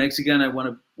Alcantara, I'm Mexican. I want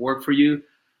to work for you.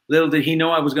 Little did he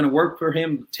know I was going to work for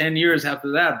him 10 years after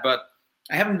that, but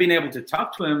I haven't been able to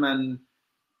talk to him. And,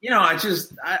 you know,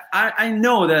 I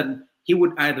know that he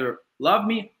would either love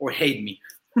me or hate me,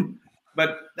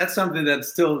 but that's something that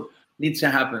still needs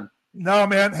to happen. No,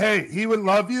 man. Hey, he would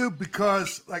love you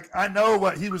because, like, I know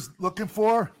what he was looking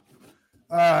for,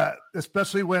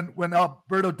 especially when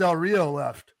Alberto Del Rio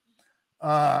left.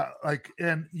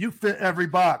 And you fit every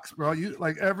box, bro. You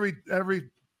like every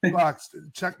box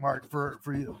check mark for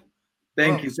you.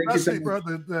 Thank you. Thank you so much. Bro,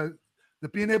 the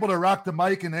being able to rock the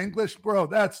mic in English, bro,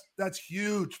 that's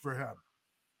huge for him.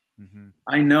 Mm-hmm.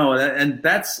 I know that, and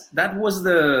that was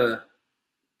the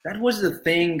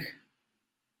thing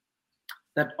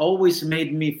that always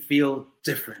made me feel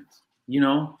different. You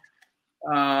know,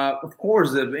 of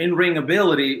course, the in-ring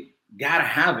ability, gotta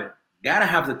have it, gotta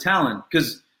have the talent,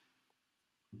 because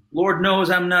Lord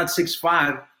knows I'm not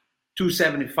 6'5",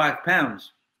 275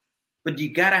 pounds. But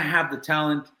you got to have the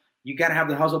talent, you got to have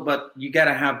the hustle, but you got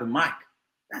to have the mic.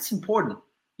 That's important.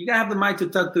 You got to have the mic to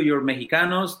talk to your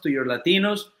Mexicanos, to your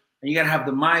Latinos, and you got to have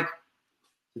the mic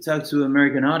to talk to the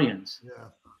American audience,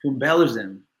 to embellish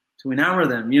them, to enamor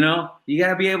them, you know? You got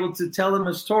to be able to tell them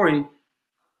a story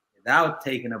without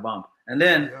taking a bump, and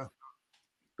then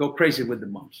go crazy with the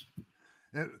bumps.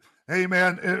 Hey,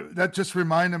 man, that just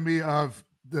reminded me of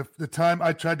the time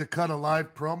I tried to cut a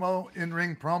live promo,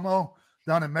 in-ring promo,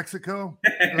 down in Mexico.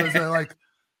 It was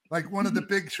like one of the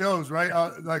big shows, right?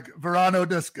 Like Verano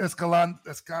de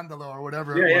Escándalo or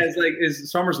whatever.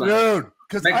 It's SummerSlam. Dude,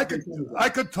 because I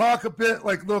could talk a bit,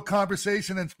 like little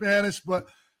conversation in Spanish, but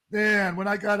man, when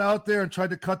I got out there and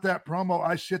tried to cut that promo,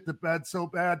 I shit the bed so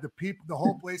bad. The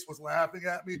whole place was laughing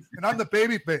at me, and I'm the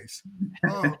baby face.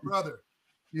 Oh, brother,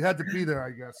 you had to be there,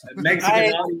 I guess.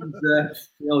 Mexican audience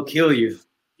will kill you.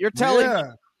 You're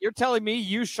telling me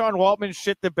you, Sean Waltman,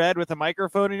 shit the bed with a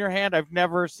microphone in your hand? I've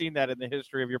never seen that in the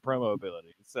history of your promo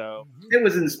ability. So it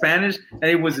was in Spanish and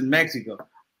it was in Mexico.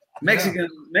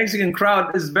 Mexican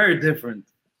crowd is very different.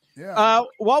 Yeah.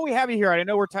 While we have you here, I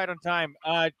know we're tight on time.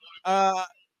 I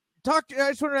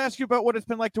just wanted to ask you about what it's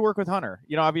been like to work with Hunter.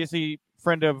 You know, obviously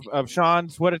friend of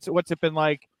Sean's. What's it been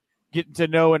like getting to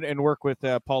know and work with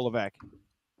Paul Levesque?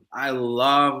 I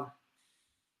love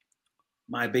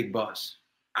my big boss.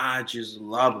 I just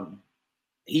love him.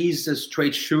 He's a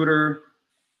straight shooter.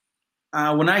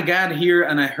 When I got here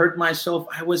and I hurt myself,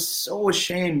 I was so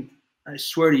ashamed. I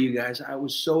swear to you guys, I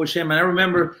was so ashamed. And I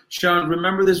remember,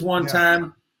 Sean, this one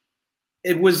time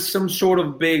it was some sort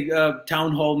of big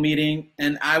town hall meeting,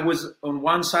 and I was on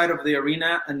one side of the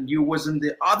arena and you was on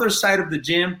the other side of the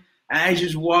gym. And I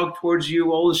just walked towards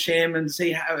you all ashamed and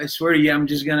say, I swear to you, I'm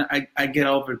just I get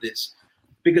over this.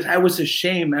 Because I was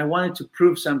ashamed. I wanted to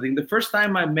prove something. The first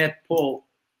time I met Paul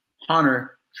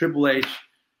Hunter, Triple H,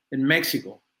 in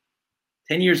Mexico,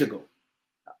 10 years ago,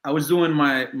 I was doing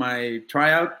my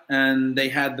tryout, and they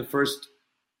had the first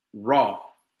Raw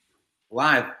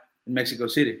live in Mexico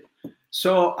City.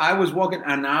 So I was walking,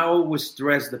 and I always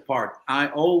dressed the part. I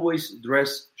always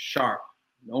dress sharp,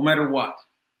 no matter what.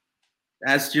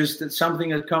 That's just something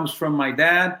that comes from my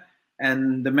dad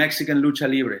and the Mexican lucha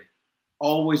libre.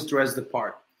 Always dress the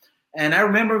part. And I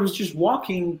remember I was just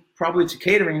walking probably to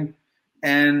catering,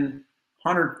 and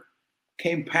Hunter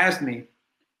came past me,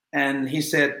 and he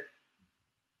said,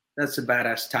 "That's a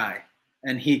badass tie."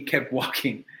 And he kept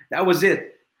walking. That was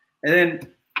it. And then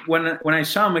when I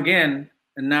saw him again,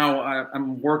 and now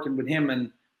I'm working with him,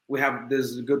 and we have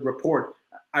this good rapport,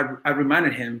 I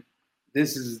reminded him,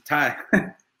 this is a tie.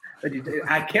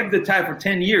 I kept the tie for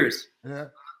 10 years,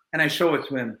 and I show it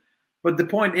to him. But the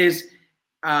point is,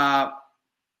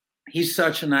 he's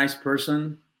such a nice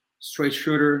person, straight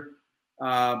shooter,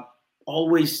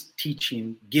 always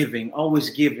teaching, giving,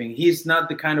 always giving. He's not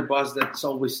the kind of boss that's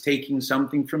always taking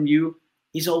something from you.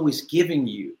 He's always giving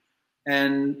you.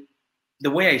 And the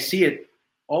way I see it,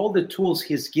 all the tools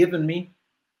he's given me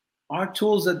are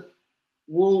tools that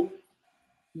will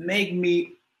make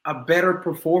me a better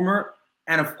performer.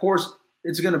 And of course,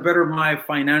 it's going to better my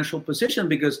financial position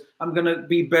because I'm going to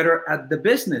be better at the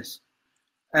business.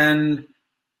 And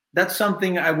that's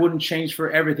something I wouldn't change for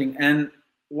everything. And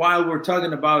while we're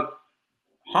talking about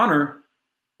Hunter,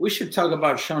 we should talk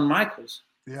about Shawn Michaels.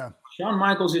 Yeah. Shawn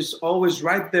Michaels is always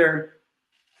right there,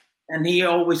 and he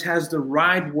always has the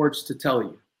right words to tell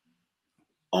you.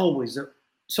 Always.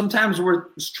 Sometimes we're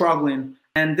struggling,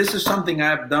 and this is something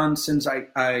I've done since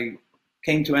I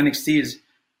came to NXT. Is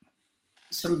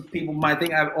some people might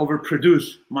think I've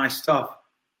overproduced my stuff,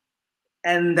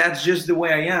 and that's just the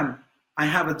way I am. I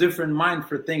have a different mind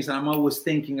for things, and I'm always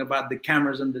thinking about the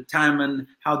cameras and the time and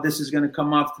how this is going to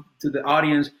come off to the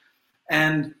audience.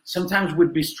 And sometimes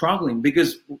we'd be struggling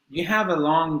because you have a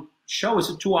long show. It's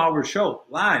a 2-hour show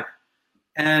live,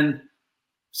 and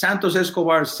Santos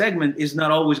Escobar's segment is not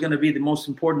always going to be the most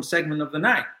important segment of the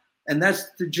night. And that's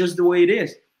just the way it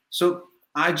is. So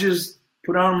I just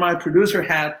put on my producer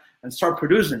hat and start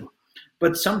producing.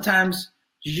 But sometimes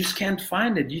you just can't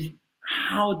find it.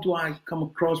 How do I come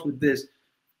across with this?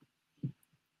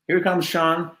 Here comes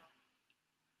Shawn.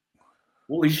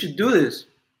 Well, you should do this.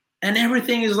 And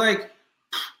everything is like,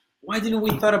 why didn't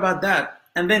we thought about that?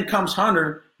 And then comes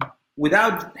Hunter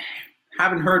without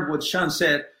having heard what Shawn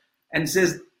said and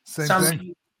says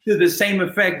something to the same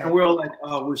effect. And we're all like,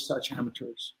 oh, we're such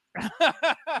amateurs.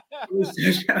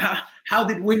 How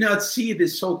did we not see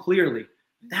this so clearly?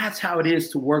 That's how it is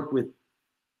to work with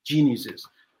geniuses.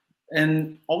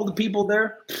 And all the people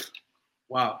there,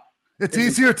 wow. It's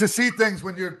easier to see things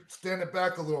when you're standing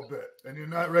back a little bit and you're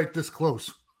not right this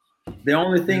close. The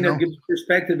only thing that gives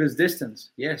perspective is distance.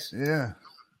 Yes. Yeah.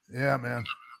 Yeah, man.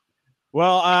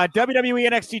 Well, WWE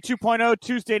NXT 2.0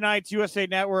 Tuesday nights, USA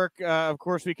Network. Of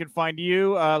course, we can find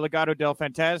you, Legado del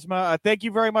Fantasma. Thank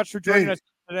you very much for joining us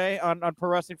today on Pro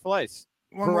Wrestling for Life.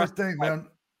 One more thing, man.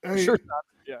 Hey, sure.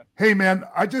 Yeah. Hey, man,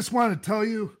 I just want to tell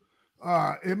you,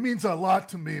 it means a lot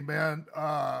to me, man,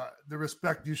 the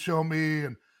respect you show me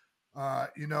and,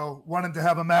 wanting to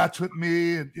have a match with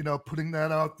me and, putting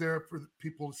that out there for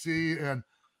people to see. And,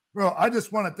 bro, I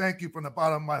just want to thank you from the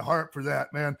bottom of my heart for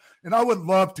that, man. And I would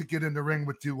love to get in the ring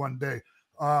with you one day.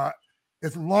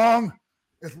 As long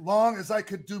as I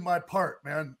could do my part,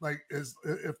 man, like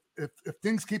if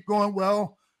things keep going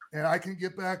well and I can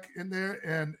get back in there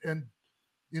and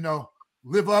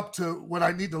live up to what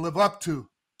I need to live up to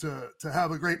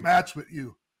have a great match with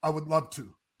you, I would love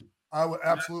to. I would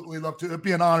absolutely love to. It'd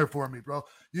be an honor for me, bro.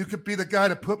 You could be the guy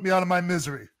to put me out of my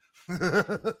misery.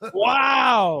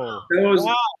 Wow.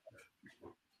 Wow.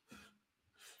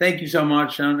 Thank you so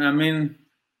much, Shawn. I mean,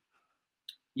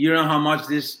 you know how much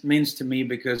this means to me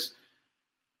because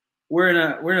we're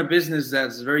in a business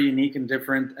that's very unique and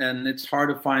different, and it's hard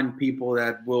to find people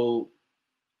that will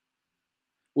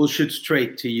shoot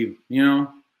straight to you.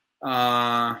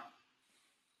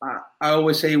 I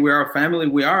always say we are a family.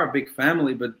 We are a big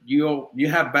family, but you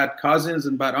have bad cousins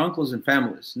and bad uncles and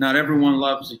families. Not everyone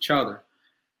loves each other,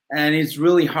 and it's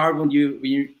really hard when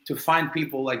you to find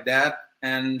people like that.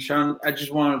 And Shawn, I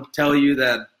just want to tell you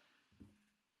that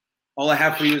all I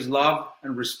have for you is love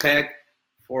and respect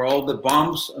for all the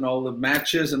bumps and all the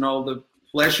matches and all the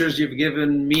pleasures you've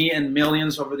given me and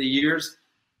millions over the years.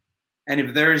 And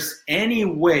if there's any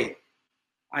way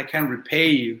I can repay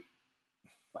you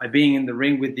by being in the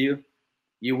ring with you,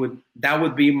 that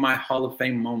would be my Hall of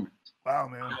Fame moment. Wow,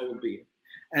 man. That would be it.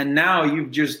 And now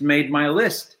you've just made my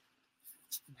list.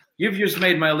 You've just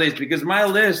made my list, because my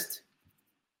list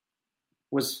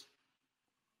was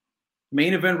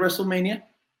main event WrestleMania.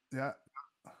 Yeah.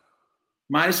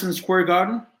 Madison Square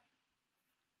Garden.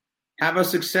 Have a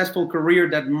successful career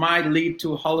that might lead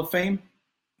to a Hall of Fame.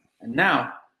 And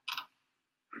now,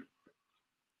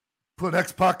 put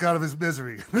X-Pac out of his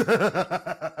misery.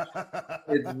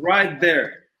 it's right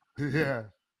there. Yeah.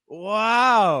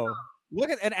 Wow. Look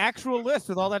at an actual list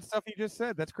with all that stuff you just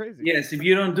said. That's crazy. Yes, if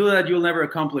you don't do that, you'll never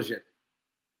accomplish it.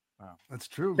 Wow. That's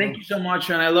true. Thank you so much,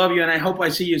 and I love you, and I hope I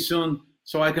see you soon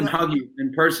so I can hug you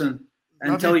in person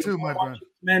and tell you too, my friend. it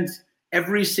meant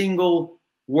every single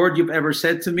word you've ever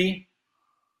said to me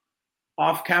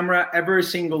off camera, every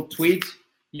single tweet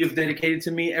you've dedicated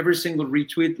to me, every single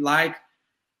retweet, like.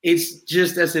 It's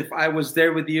just as if I was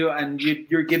there with you and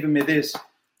you're giving me this.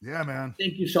 Yeah, man.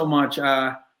 Thank you so much.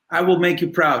 I will make you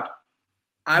proud.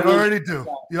 You already do.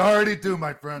 You already do,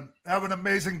 my friend. Have an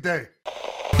amazing day.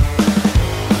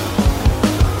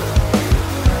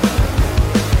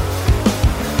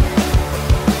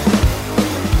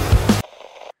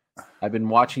 I've been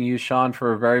watching you, Sean,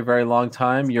 for a very, very long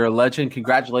time. You're a legend.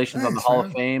 Congratulations on the Hall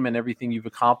of Fame and everything you've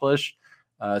accomplished.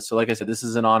 So like I said, this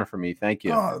is an honor for me. Thank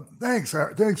you. Oh, thanks,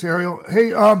 Ariel.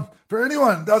 Hey, for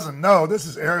anyone who doesn't know, this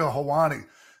is Ariel Helwani,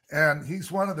 and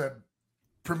he's one of the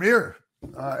premier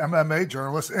MMA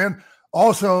journalists and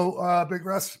also a big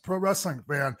pro wrestling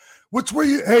fan. Which were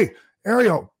you? Hey,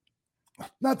 Ariel,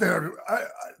 not there.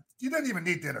 You didn't even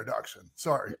need the introduction.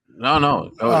 Sorry.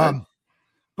 No.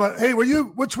 But hey,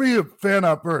 which were you a fan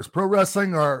of first, pro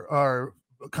wrestling or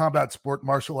combat sport,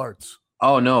 martial arts?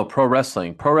 Oh, no, pro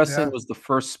wrestling. Pro wrestling was the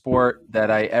first sport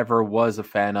that I ever was a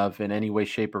fan of in any way,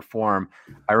 shape, or form.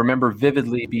 I remember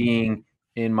vividly being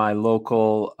in my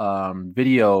local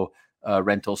video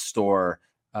rental store.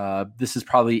 This is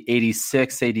probably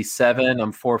 86, 87.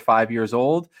 I'm 4 or 5 years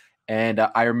old. And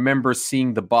I remember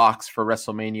seeing the box for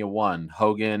WrestleMania 1,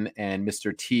 Hogan and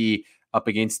Mr. T up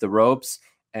against the ropes.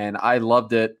 And I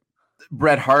loved it.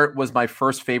 Bret Hart was my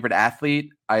first favorite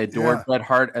athlete. I adored Bret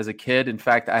Hart as a kid. In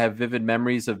fact, I have vivid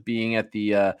memories of being at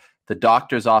the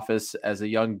doctor's office as a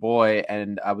young boy,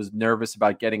 and I was nervous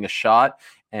about getting a shot.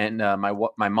 And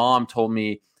my mom told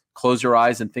me, close your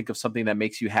eyes and think of something that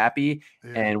makes you happy.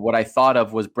 Yeah. And what I thought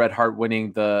of was Bret Hart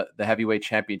winning the heavyweight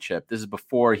championship. This is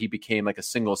before he became like a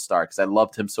single star, because I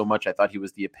loved him so much. I thought he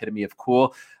was the epitome of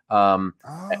cool. When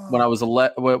I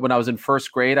was in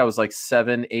first grade, I was like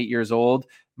 7, 8 years old.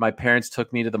 My parents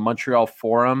took me to the Montreal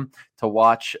Forum to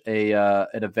watch an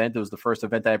event. It was the first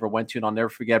event I ever went to, and I'll never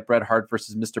forget Bret Hart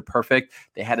versus Mr. Perfect.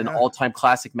 They had an all-time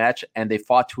classic match, and they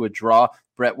fought to a draw.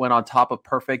 Bret went on top of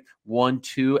Perfect,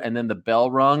 1-2, and then the bell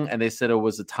rung, and they said it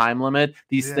was a time limit.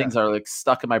 These things are like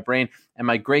stuck in my brain. And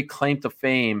my great claim to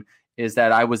fame is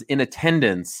that I was in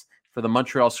attendance for the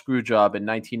Montreal Screwjob in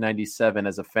 1997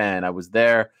 as a fan. I was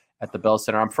there at the Bell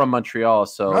Center. I'm from Montreal,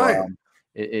 so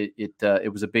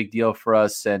it was a big deal for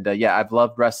us. And I've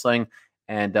loved wrestling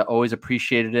and always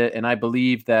appreciated it. And I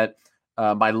believe that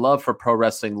my love for pro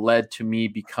wrestling led to me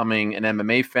becoming an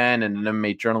MMA fan and an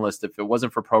MMA journalist. If it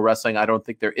wasn't for pro wrestling, I don't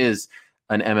think there is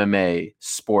an MMA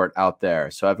sport out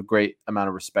there. So I have a great amount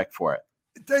of respect for it.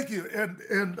 Thank you.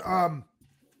 And I'm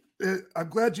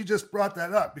glad you just brought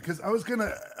that up, because I was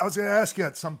gonna ask you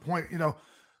at some point,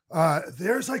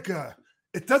 there's like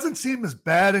it doesn't seem as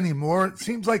bad anymore. It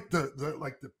seems like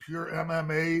the pure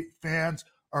MMA fans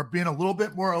are being a little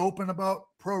bit more open about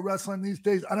pro wrestling these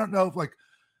days. I don't know if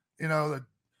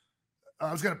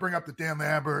I was going to bring up the Dan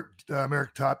Lambert,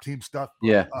 American Top Team stuff.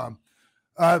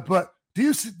 But do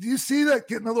you see that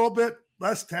getting a little bit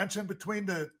less tension between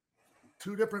the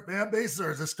two different fan bases,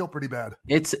 or is it still pretty bad?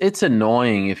 It's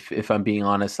annoying if I'm being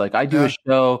honest. Like, I do a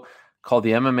show called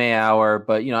the MMA Hour,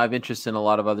 but I have interest in a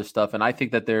lot of other stuff, and I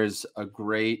think that there's a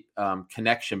great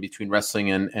connection between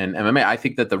wrestling and MMA. I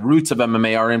think that the roots of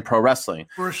MMA are in pro wrestling,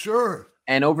 for sure.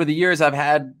 And over the years, I've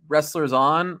had wrestlers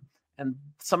on, and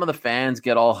some of the fans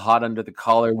get all hot under the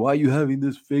collar. Why are you having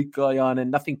this fake guy on? And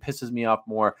nothing pisses me off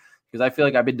more, because I feel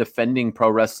like I've been defending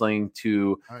pro wrestling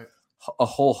to a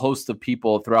whole host of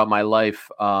people throughout my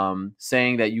life,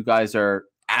 saying that you guys are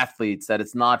athletes, that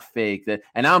it's not fake,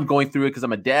 and now I'm going through it because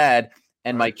I'm a dad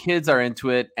and my kids are into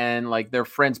it, and like their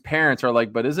friends' parents are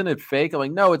like, but isn't it fake? I'm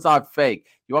like, no, it's not fake.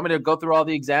 You want me to go through all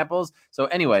the examples? So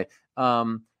anyway,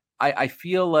 I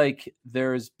feel like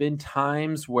there's been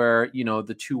times where,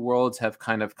 the two worlds have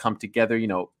kind of come together.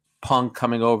 Punk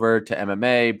coming over to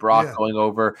MMA, Brock going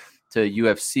over to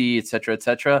UFC, et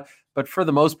cetera, but for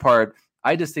the most part,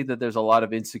 I just think that there's a lot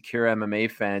of insecure MMA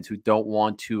fans who don't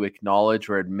want to acknowledge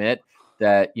or admit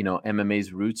that,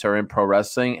 MMA's roots are in pro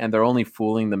wrestling, and they're only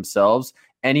fooling themselves.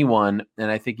 Anyone, and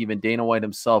I think even Dana White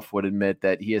himself would admit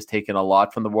that he has taken a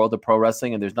lot from the world of pro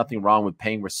wrestling, and there's nothing wrong with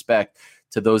paying respect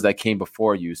to those that came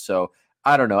before you. So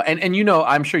I don't know. And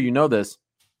I'm sure you know this.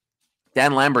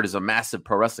 Dan Lambert is a massive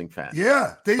pro wrestling fan.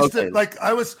 Yeah. They used to,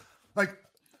 it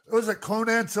was like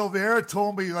Conan Silveira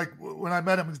told me, like, when I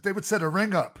met him, they would set a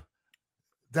ring up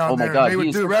down there. And they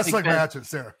would do wrestling matches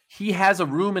there. He has a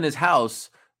room in his house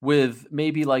with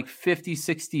maybe like 50,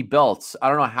 60 belts. I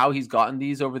don't know how he's gotten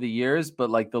these over the years,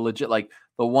 but like the legit, like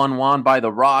the one won by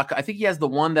The Rock. I think he has the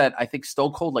one that I think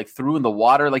Stone Cold like threw in the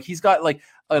water. Like he's got like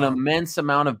an immense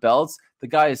amount of belts. The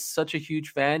guy is such a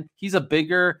huge fan. He's a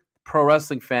bigger pro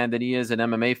wrestling fan than he is an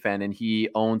MMA fan, and he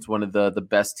owns one of the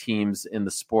best teams in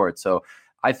the sport. So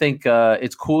I think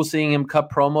it's cool seeing him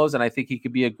cut promos, and I think he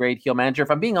could be a great heel manager.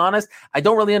 If I'm being honest, I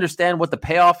don't really understand what the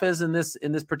payoff is in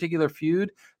this particular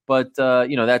feud, but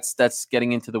that's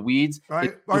getting into the weeds.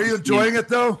 Right. Are you enjoying it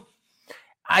though?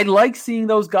 I like seeing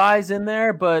those guys in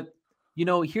there, but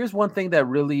here's one thing that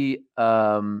really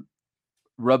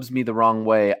rubs me the wrong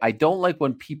way. I don't like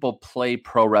when people play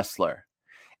pro wrestler,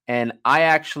 and I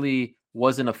actually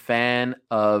wasn't a fan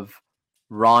of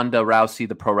Ronda Rousey,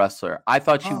 the pro wrestler. I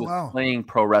thought she was playing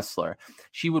pro wrestler.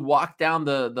 She would walk down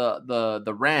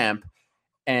the ramp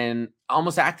and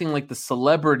almost acting like the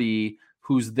celebrity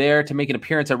who's there to make an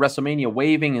appearance at WrestleMania,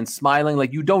 waving and smiling.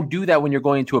 Like, you don't do that when you're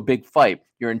going into a big fight.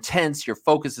 You're intense, you're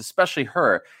focused, especially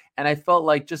her. And I felt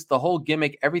like just the whole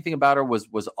gimmick, everything about her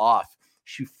was off.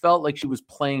 She felt like she was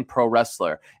playing pro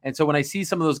wrestler. And so when I see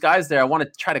some of those guys there, I want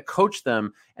to try to coach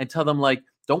them and tell them, like,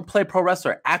 don't play pro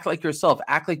wrestler. Act like yourself.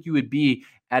 Act like you would be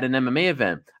at an MMA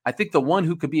event. I think the one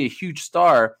who could be a huge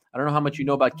star, I don't know how much you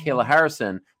know about Kayla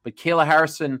Harrison, but Kayla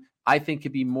Harrison, I think,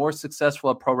 could be more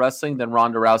successful at pro wrestling than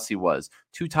Ronda Rousey was.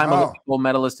 Two-time Olympic gold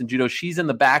medalist in judo. She's in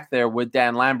the back there with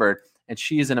Dan Lambert, and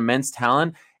she is an immense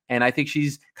talent. And I think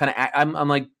she's kind of, I'm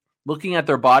like looking at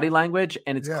their body language,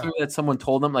 and it's clear that someone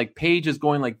told them, like, Paige is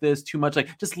going like this too much,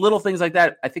 like just little things like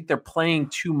that. I think they're playing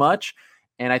too much,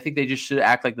 and I think they just should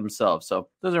act like themselves. So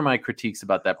those are my critiques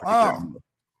about that particular movie.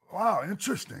 Wow,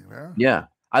 interesting, man. Yeah,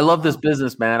 I love this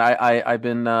business, man. I've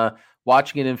been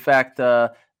watching it. In fact,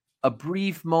 a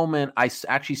brief moment, I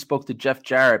actually spoke to Jeff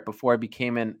Jarrett before I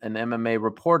became an MMA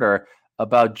reporter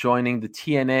about joining the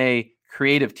TNA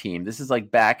creative team. This is like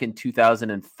back in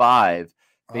 2005,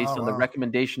 based on the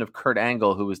recommendation of Kurt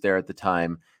Angle, who was there at the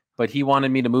time. But he wanted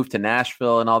me to move to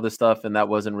Nashville and all this stuff, and that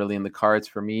wasn't really in the cards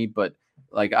for me. But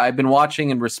like, I've been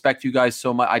watching and respect you guys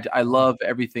so much. I love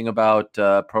everything about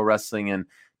pro wrestling, and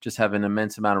just have an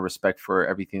immense amount of respect for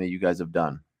everything that you guys have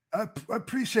done. I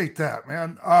appreciate that,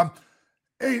 man.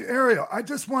 Hey, Ariel, I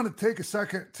just want to take a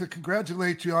second to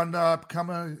congratulate you on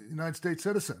becoming a United States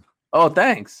citizen. Oh,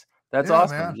 thanks. That's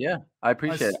awesome. Man. Yeah, I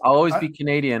appreciate it. I'll always be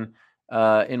Canadian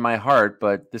in my heart,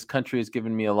 but this country has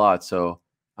given me a lot, so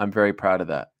I'm very proud of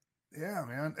that. Yeah,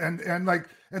 man.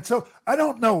 And so I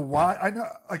don't know why. I know,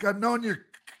 like, I've known you're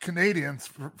Canadians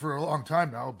for a long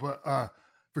time now, but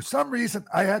for some reason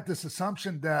I had this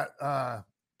assumption that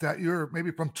that you're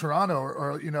maybe from Toronto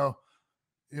or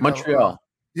Montreal.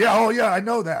 I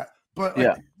know that. But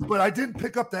but I didn't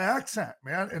pick up the accent,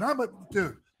 man. And I'm a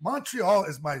dude. Montreal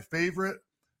is my favorite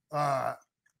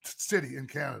city in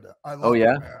Canada. I love it,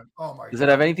 man. Oh my God. Does it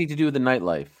have anything to do with the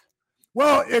nightlife?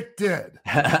 Well, it did.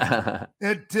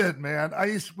 It did, man.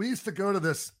 We used to go to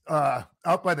this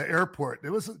out by the airport. It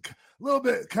was a little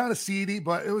bit kind of seedy,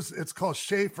 but it's called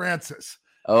Chez Francis.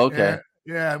 Oh, okay.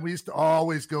 And we used to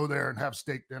always go there and have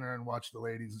steak dinner and watch the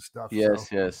ladies and stuff.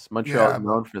 Yes. Montreal is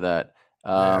known for that.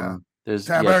 There's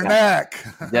Tabernac.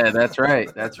 Yeah, that's right.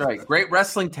 That's right. Great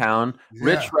wrestling town,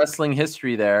 rich wrestling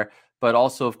history there, but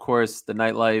also, of course, the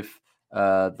nightlife,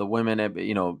 the women,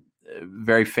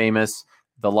 very famous.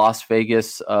 The Las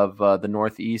Vegas of the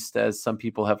Northeast, as some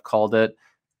people have called it.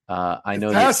 I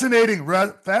know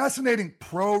fascinating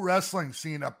pro wrestling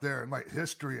scene up there, and like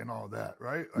history and all that,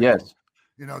 right? Like, yes.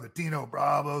 The Dino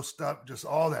Bravo stuff, just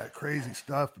all that crazy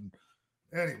stuff. And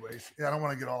anyways, I don't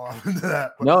want to get all off into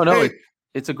that. But hey,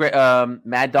 it's a great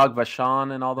Mad Dog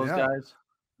Vachon and all those guys.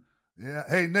 Yeah.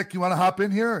 Hey, Nick, you want to hop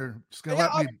in here, or just gonna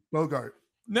let me bogart?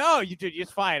 No, you did.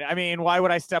 It's fine. I mean, why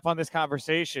would I step on this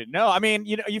conversation? No, I mean,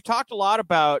 you've talked a lot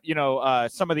about,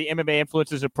 some of the MMA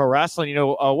influences of pro wrestling.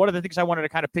 One of the things I wanted to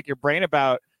kind of pick your brain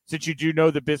about, since you do know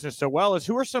the business so well, is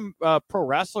who are some pro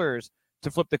wrestlers, to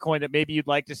flip the coin, that maybe you'd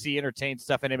like to see entertain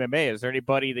stuff in MMA? Is there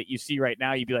anybody that you see right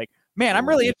now you'd be like, man, I'm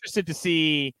really interested to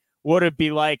see what it'd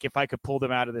be like if I could pull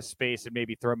them out of this space and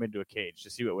maybe throw them into a cage to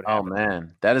see what would happen. Oh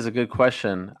man, that is a good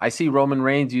question. I see Roman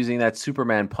Reigns using that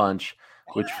Superman punch,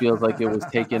 which feels like it was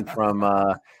taken from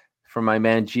my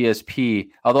man GSP.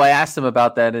 Although I asked him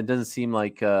about that, and it doesn't seem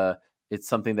like it's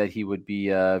something that he would be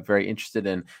very interested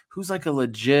in. Who's like a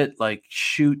legit like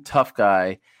shoot tough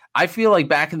guy? I feel like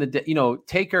back in the day,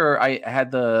 Taker, I had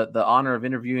the honor of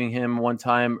interviewing him one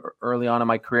time early on in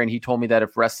my career, and he told me that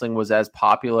if wrestling was as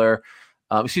popular,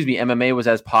 MMA was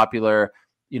as popular,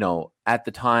 at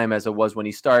the time as it was when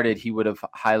he started, he would have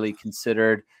highly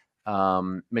considered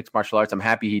mixed martial arts. I'm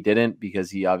happy he didn't,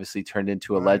 because he obviously turned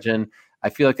into a legend. I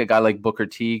feel like a guy like Booker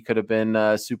T could have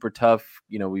been super tough.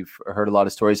 We've heard a lot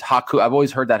of stories. Haku, I've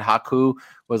always heard that Haku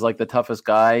was like the toughest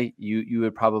guy. You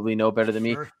would probably know better than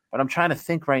me. But I'm trying to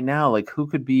think right now, like who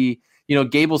could be,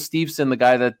 Gable Steveson, the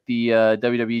guy that the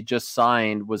WWE just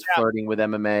signed, was flirting with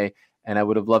MMA, and I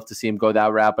would have loved to see him go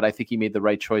that route. But I think he made the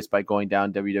right choice by going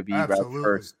down WWE route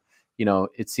first.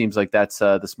 It seems like that's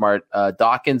the smart.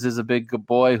 Dawkins is a big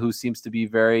boy who seems to be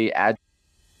very agile.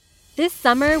 This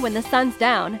summer, when the sun's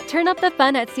down, turn up the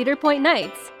fun at Cedar Point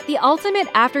Nights. The ultimate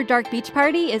after-dark beach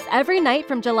party is every night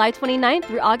from July 29th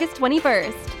through August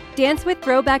 21st. Dance with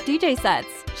throwback DJ sets,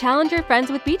 challenge your friends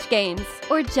with beach games,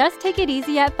 or just take it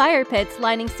easy at fire pits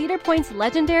lining Cedar Point's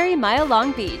legendary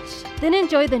mile-long beach. Then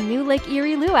enjoy the new Lake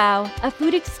Erie Luau, a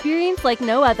food experience like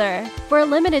no other. For a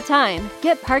limited time,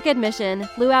 get park admission,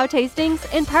 luau tastings,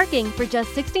 and parking for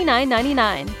just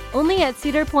 $69.99. Only at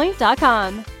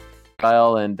cedarpoint.com.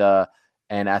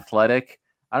 And athletic.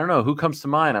 I don't know who comes to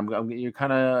mind.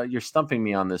 You're stumping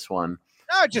me on this one.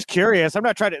 No, just curious. I'm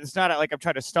not trying to. It's not like I'm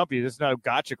trying to stump you. This is not a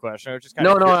gotcha question. I was just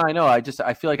no. I know. I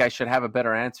feel like I should have a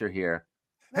better answer here.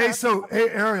 Hey,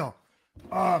 Ariel,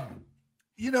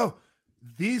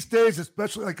 these days,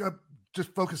 especially like I'm just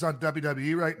focused on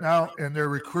WWE right now and their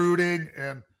recruiting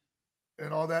and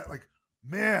all that. Like,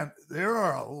 man, there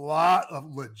are a lot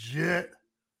of legit,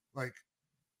 like,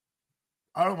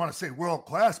 I don't want to say world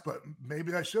class, but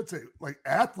maybe I should say like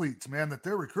athletes, man, that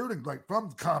they're recruiting like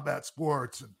from combat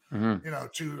sports and,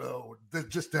 judo,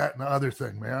 just that and the other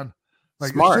thing, man.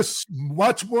 Like Smart. It's just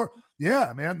much more.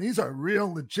 Yeah, man, these are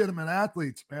real legitimate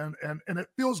athletes, man. And it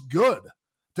feels good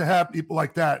to have people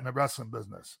like that in the wrestling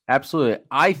business. Absolutely.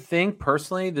 I think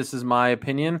personally, this is my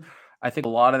opinion, I think a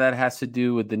lot of that has to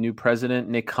do with the new president,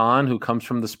 Nick Khan, who comes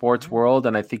from the sports world.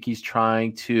 And I think he's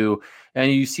trying to,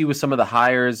 and you see with some of the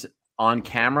hires on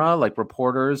camera, like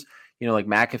reporters, like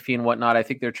McAfee and whatnot, I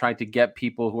think they're trying to get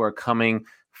people who are coming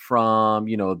from,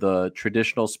 the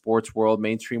traditional sports world,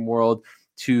 mainstream world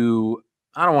to,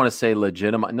 I don't want to say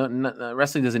legitimate. No,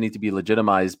 wrestling doesn't need to be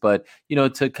legitimized, but,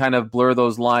 to kind of blur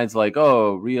those lines like,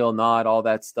 oh, real, not, all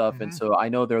that stuff. Mm-hmm. And so I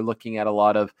know they're looking at a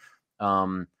lot of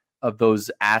those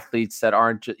athletes that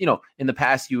aren't just, in the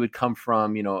past you would come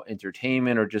from,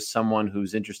 entertainment or just someone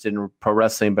who's interested in pro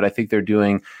wrestling, but I think they're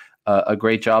doing a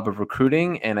great job of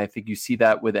recruiting. And I think you see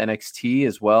that with NXT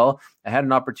as well. I had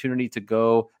an opportunity to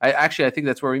go, I think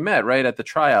that's where we met, right at the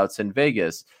tryouts in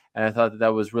Vegas. And I thought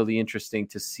that was really interesting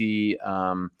to see,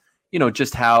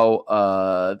 just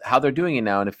how they're doing it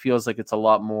now. And it feels like it's a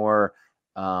lot more,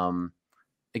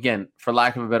 again, for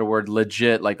lack of a better word,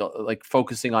 legit, like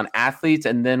focusing on athletes,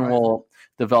 and then we'll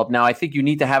develop. Now, I think you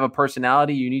need to have a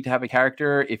personality. You need to have a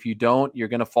character. If you don't, you're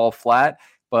going to fall flat.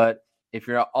 But if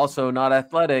you're also not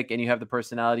athletic and you have the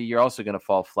personality, you're also going to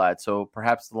fall flat. So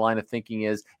perhaps the line of thinking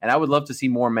is, and I would love to see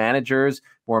more managers,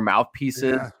 more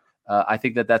mouthpieces. Yeah. I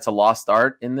think that's a lost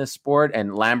art in this sport,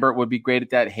 and Lambert would be great at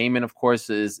that. Heyman, of course,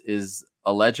 is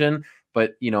a legend,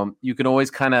 but you can always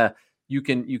kind of, you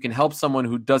can help someone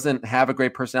who doesn't have a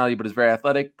great personality but is very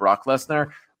athletic, Brock Lesnar,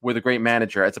 with a great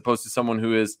manager, as opposed to someone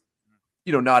who is,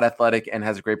 not athletic and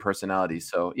has a great personality.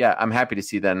 So yeah, I'm happy to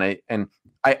see that. And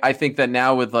I think that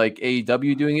now with like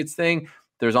AEW doing its thing,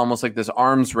 there's almost like this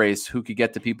arms race who could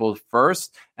get to people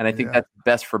first. And I think that's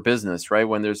best for business, right?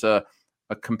 When there's a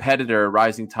competitor,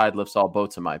 rising tide lifts all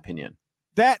boats, in my opinion.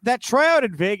 That tryout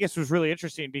in Vegas was really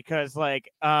interesting because it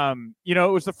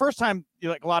was the first time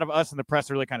like a lot of us in the press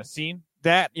really kind of seen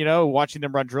that, watching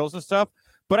them run drills and stuff.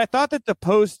 But I thought that the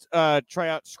post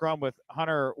tryout scrum with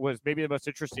Hunter was maybe the most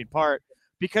interesting part,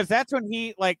 because that's when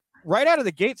he right out of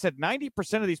the gate said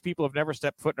 90% of these people have never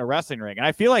stepped foot in a wrestling ring. And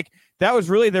I feel like that was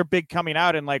really their big coming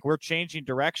out, and we're changing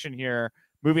direction here,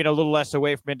 moving a little less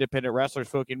away from independent wrestlers,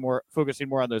 focusing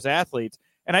more on those athletes.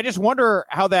 And I just wonder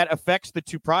how that affects the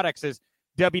two products as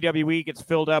WWE gets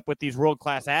filled up with these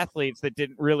world-class athletes that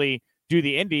didn't really do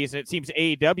the indies. And it seems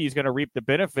AEW is going to reap the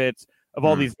benefits of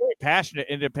all these very passionate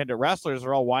independent wrestlers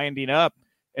are all winding up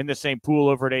in the same pool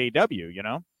over at AEW,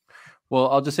 Well,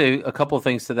 I'll just say a couple of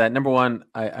things to that. Number one,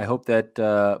 I hope that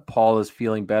Paul is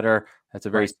feeling better. That's a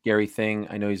very scary thing.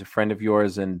 I know he's a friend of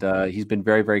yours, and he's been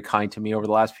very, very kind to me over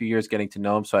the last few years, getting to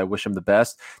know him. So I wish him the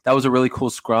best. That was a really cool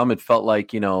scrum. It felt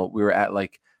like, we were at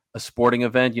like a sporting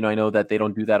event. I know that they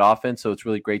don't do that often, so it's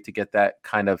really great to get that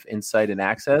kind of insight and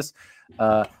access.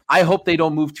 I hope they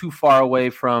don't move too far away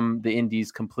from the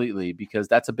indies completely, because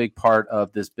that's a big part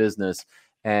of this business.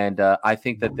 And I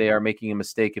think that they are making a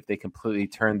mistake if they completely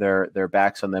turn their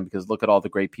backs on them, because look at all the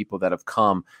great people that have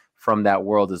come from that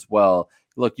world as well.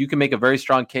 Look, you can make a very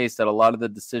strong case that a lot of the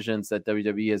decisions that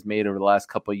WWE has made over the last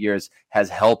couple of years has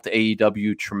helped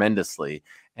AEW tremendously.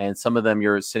 And some of them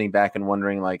you're sitting back and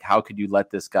wondering, like, how could you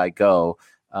let this guy go?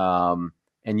 And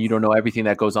you don't know everything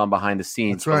that goes on behind the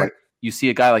scenes. That's right. Like, you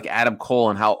see a guy like Adam Cole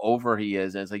and how over he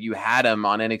is. And it's like you had him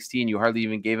on NXT and you hardly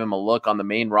even gave him a look on the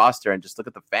main roster, and just look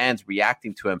at the fans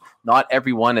reacting to him. Not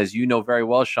everyone, as you know very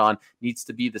well, Sean, needs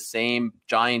to be the same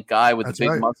giant guy with the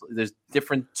big muscle. There's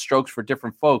different strokes for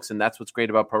different folks, and that's what's great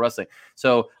about pro wrestling.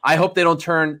 So I hope they don't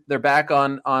turn their back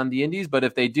on the indies, but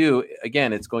if they do,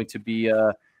 again, it's going to be,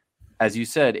 as you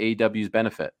said, AEW's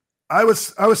benefit. I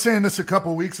was saying this a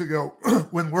couple of weeks ago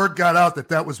when word got out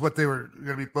that was what they were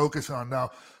going to be focused on. Now,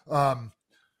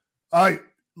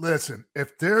 listen,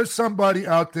 if there's somebody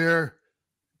out there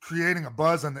creating a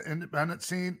buzz on the independent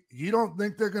scene, you don't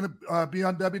think they're going to be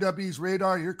on WWE's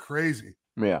radar? You're crazy.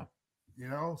 Yeah.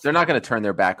 They're not going to turn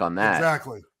their back on that.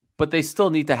 Exactly. But they still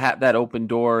need to have that open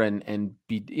door and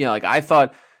be, like I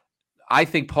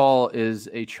think Paul is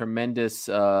a tremendous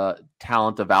talent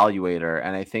evaluator,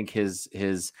 and I think his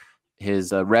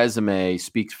resume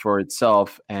speaks for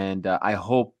itself. And I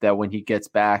hope that when he gets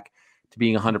back to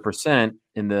being 100%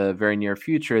 in the very near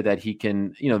future, that he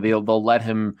can, they'll let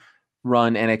him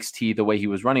run NXT the way he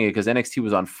was running it, because NXT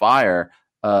was on fire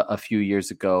a few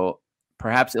years ago.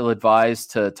 Perhaps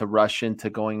ill-advised to rush into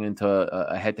going into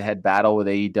a head-to-head battle with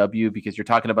AEW, because you're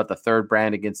talking about the third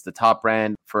brand against the top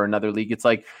brand for another league. It's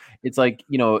like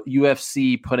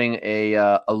UFC putting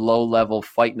a low-level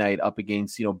fight night up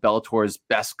against Bellator's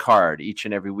best card each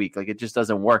and every week. Like, it just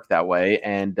doesn't work that way,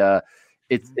 and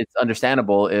it's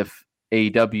understandable if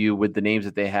AEW, with the names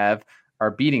that they have,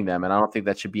 are beating them. And I don't think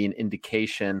that should be an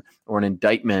indication or an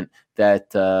indictment that,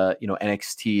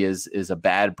 NXT is a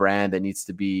bad brand that needs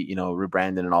to be,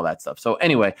 rebranded and all that stuff. So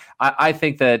anyway, I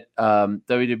think that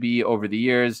WWE over the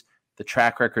years, the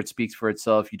track record speaks for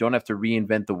itself. You don't have to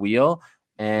reinvent the wheel.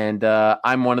 And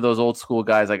I'm one of those old school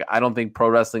guys. Like, I don't think pro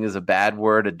wrestling is a bad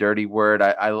word, a dirty word.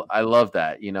 I love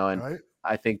that, and right.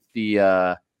 I think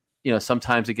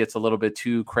sometimes it gets a little bit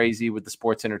too crazy with the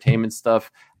sports entertainment stuff.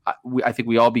 I think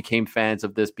we all became fans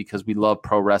of this because we love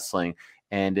pro wrestling,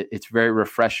 and it's very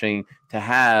refreshing to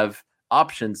have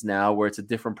options now where it's a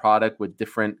different product with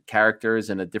different characters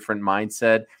and a different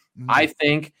mindset. Mm-hmm. I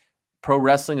think pro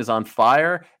wrestling is on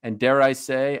fire, and dare I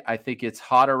say, I think it's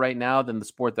hotter right now than the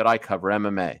sport that I cover,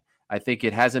 MMA. I think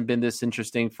it hasn't been this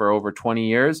interesting for over 20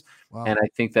 years. Wow. And I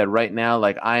think that right now,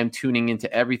 like, I am tuning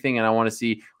into everything, and I want to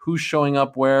see who's showing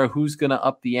up where, who's going to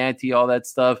up the ante, all that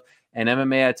stuff. And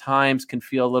MMA at times can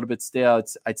feel a little bit stale.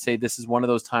 I'd say this is one of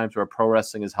those times where pro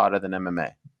wrestling is hotter than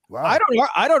MMA. Wow.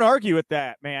 I don't argue with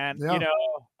that, man. Yeah.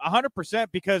 100%,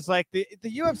 because like the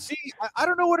UFC, I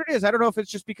don't know what it is. I don't know if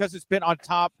it's just because it's been on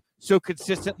top so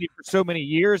consistently for so many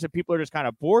years and people are just kind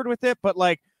of bored with it. But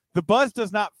like, the buzz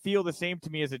does not feel the same to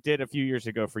me as it did a few years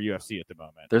ago for UFC at the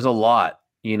moment. There's a lot.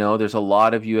 There's a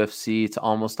lot of UFC. It's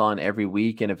almost on every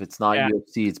week. And if it's not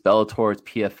UFC, it's Bellator, it's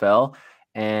PFL.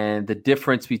 And the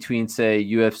difference between, say,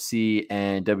 UFC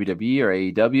and WWE or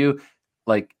AEW,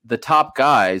 like the top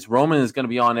guys, Roman is going to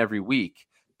be on every week.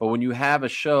 But when you have a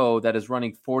show that is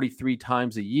running 43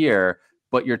 times a year,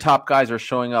 but your top guys are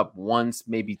showing up once,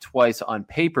 maybe twice on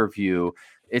pay-per-view,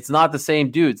 it's not the same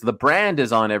dudes. The brand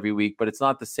is on every week, but it's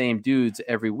not the same dudes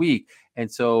every week. And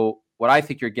so what I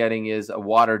think you're getting is a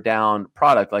watered down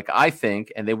product. Like, I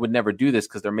think, and they would never do this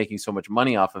because they're making so much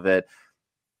money off of it,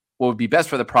 what would be best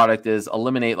for the product is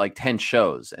eliminate like 10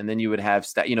 shows. And then you would have,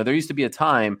 there used to be a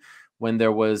time when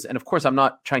there was, and of course, I'm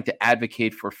not trying to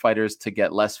advocate for fighters to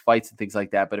get less fights and things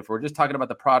like that. But if we're just talking about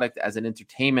the product as an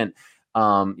entertainment,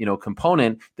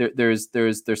 component, there's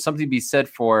something to be said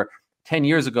for 10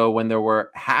 years ago when there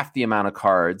were half the amount of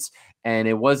cards. And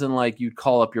it wasn't like you'd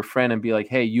call up your friend and be like,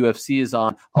 hey, UFC is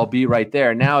on, I'll be right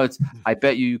there. Now it's, I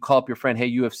bet you call up your friend,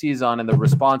 hey, UFC is on. And the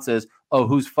response is, oh,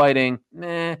 who's fighting?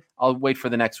 I'll wait for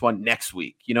the next one next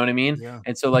week. You know what I mean? Yeah.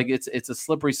 And so like, it's a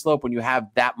slippery slope when you have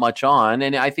that much on.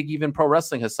 And I think even pro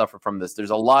wrestling has suffered from this. There's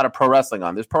a lot of pro wrestling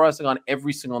on. There's pro wrestling on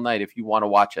every single night if you want to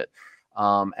watch it.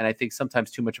 And I think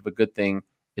sometimes too much of a good thing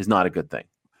is not a good thing.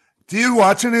 Do you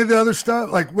watch any of the other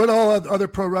stuff? Like, what all other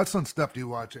pro wrestling stuff do you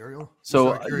watch, Ariel?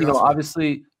 So,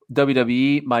 obviously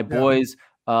WWE, my boys,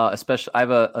 especially I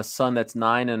have a son that's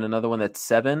 9 and another one that's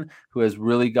 7 who has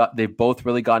they've both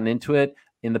really gotten into it.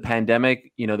 In the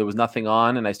pandemic, there was nothing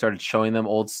on and I started showing them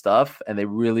old stuff and they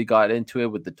really got into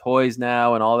it with the toys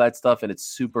now and all that stuff. And it's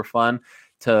super fun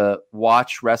to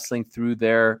watch wrestling through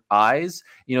their eyes.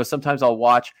 Sometimes I'll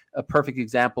watch, a perfect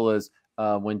example is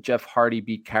when Jeff Hardy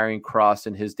beat Karrion Kross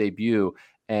in his debut.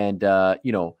 And,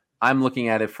 I'm looking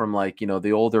at it from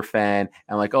the older fan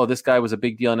and like, oh, this guy was a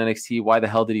big deal in NXT. Why the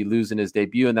hell did he lose in his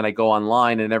debut? And then I go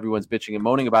online and everyone's bitching and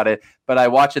moaning about it. But I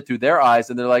watch it through their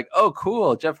eyes and they're like, oh,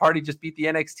 cool. Jeff Hardy just beat the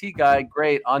NXT guy.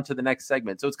 Great. On to the next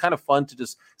segment. So it's kind of fun to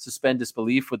just suspend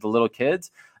disbelief with the little kids.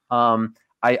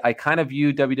 I kind of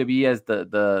view WWE as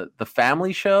the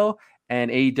family show. And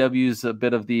AEW is a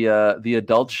bit of the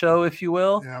adult show, if you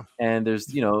will. Yeah. And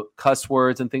there's, cuss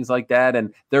words and things like that.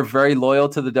 And they're very loyal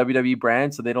to the WWE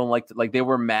brand. So they don't they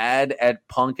were mad at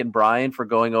Punk and Bryan for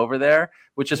going over there,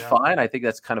 which is fine. I think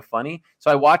that's kind of funny. So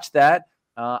I watched that.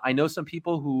 I know some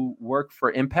people who work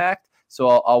for Impact. So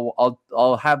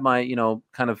I'll have my,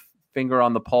 kind of finger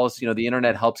on the pulse. The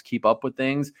internet helps keep up with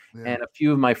things. Yeah. And a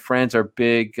few of my friends are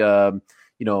big,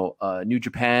 New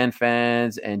Japan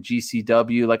fans and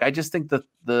GCW. Like, I just think that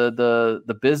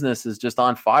the business is just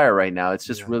on fire right now. It's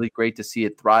just really great to see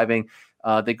it thriving.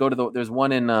 They go to there's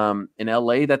one in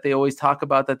LA that they always talk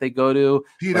about that they go to.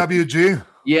 PWG.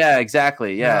 Yeah,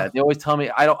 exactly. Yeah. They always tell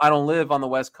me I don't live on the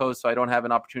West Coast, so I don't have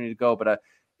an opportunity to go, but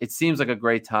it seems like a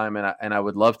great time and I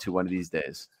would love to one of these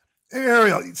days. Hey,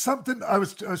 Ariel, something I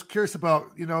was curious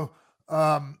about,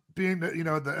 being the,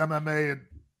 the MMA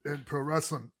and pro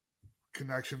wrestling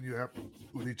connection you have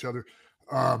with each other.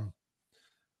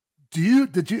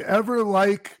 Did you ever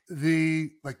like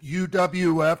the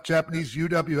UWF, Japanese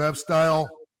UWF style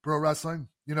pro wrestling?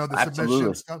 The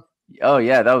submission stuff? Oh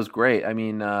yeah, that was great. I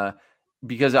mean,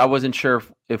 because I wasn't sure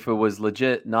if it was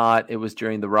legit, not. It was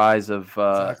during the rise of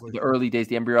the early days,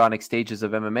 the embryonic stages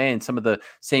of MMA, and some of the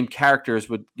same characters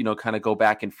would, kind of go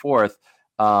back and forth.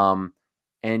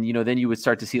 And, then you would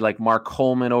start to see like Mark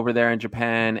Coleman over there in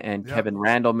Japan and Kevin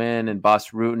Randleman and Bas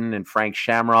Rutten and Frank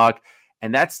Shamrock.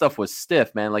 And that stuff was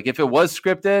stiff, man. Like if it was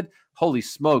scripted, holy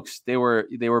smokes, they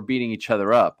were beating each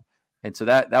other up. And so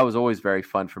that was always very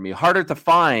fun for me. Harder to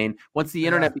find. Once the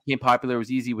internet became popular, it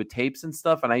was easy with tapes and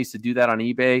stuff. And I used to do that on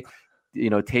eBay,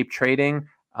 tape trading.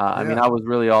 I mean, I was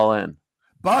really all in.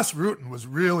 Bas Rutten was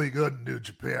really good in New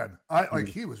Japan.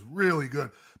 He was really good.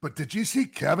 But did you see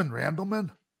Kevin Randleman?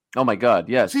 Oh my God!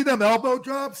 Yes. See them elbow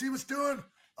drops he was doing?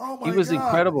 Oh my God! He was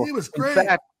incredible. He was great. In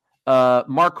fact,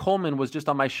 Mark Coleman was just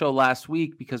on my show last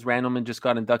week because Randleman just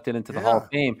got inducted into the Hall of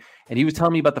Fame, and he was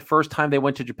telling me about the first time they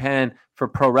went to Japan for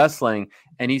pro wrestling,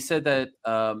 and he said that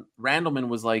Randleman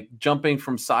was like jumping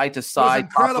from side to side,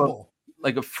 incredible,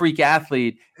 like a freak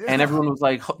athlete, and everyone was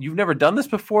like, "You've never done this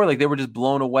before?" Like they were just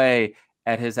blown away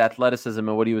at his athleticism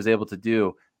and what he was able to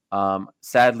do.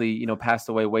 Sadly, passed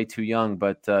away way too young,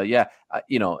 but that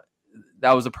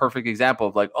was a perfect example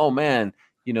of like, oh man,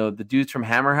 the dudes from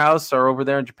Hammer House are over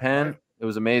there in Japan. Right. It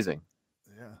was amazing.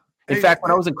 Yeah. In fact,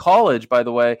 when I was in college, by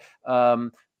the way,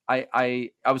 I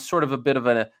was sort of a bit of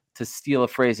to steal a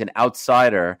phrase, an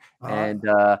outsider. And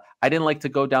I didn't like to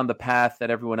go down the path that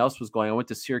everyone else was going. I went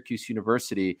to Syracuse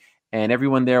University and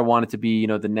everyone there wanted to be,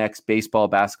 the next baseball,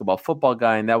 basketball, football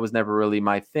guy. And that was never really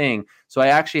my thing. So I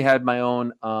actually had my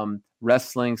own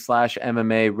wrestling /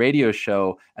 MMA radio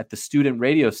show at the student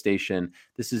radio station.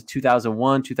 This is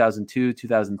 2001, 2002,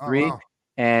 2003. Oh, wow.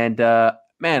 And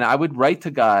man, I would write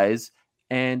to guys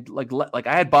and like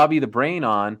I had Bobby the Brain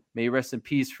on, may he rest in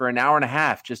peace, for an hour and a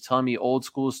half, just telling me old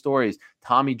school stories.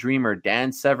 Tommy Dreamer,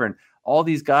 Dan Severn, all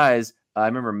these guys. I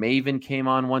remember Maven came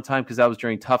on one time because that was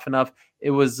during Tough Enough. It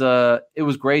was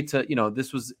great to,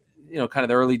 this was, kind of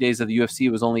the early days of the UFC. It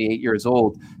was only 8 years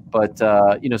old, but,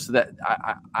 so that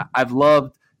I've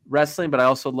loved wrestling, but I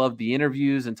also loved the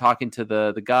interviews and talking to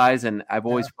the guys. And I've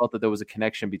always felt that there was a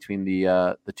connection between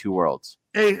the two worlds.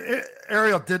 Hey,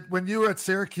 Ariel, when you were at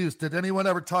Syracuse, did anyone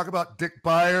ever talk about Dick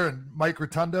Beyer and Mike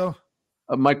Rotundo?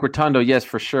 Mike Rotundo, yes,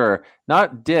 for sure.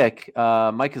 Not Dick.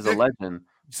 Mike is a legend.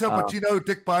 So, but who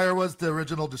Dick Beyer was, the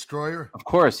original Destroyer? Of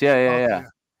course, yeah.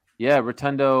 Yeah,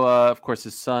 Rotundo, of course,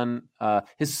 his son.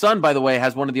 His son, by the way,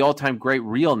 has one of the all-time great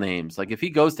real names. Like, if he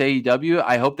goes to AEW,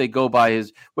 I hope they go by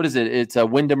his, what is it? It's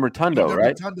Wyndham Rotundo,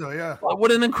 right? Rotundo, yeah.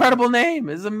 What an incredible name.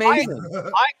 It's amazing.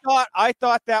 I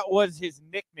thought that was his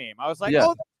nickname. I was like, oh,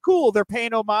 that's cool. They're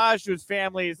paying homage to his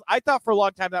family. I thought for a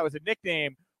long time that was a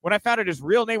nickname. When I found out his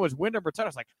real name was Wyndham Rotundo, I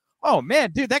was like, oh,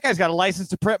 man, dude, that guy's got a license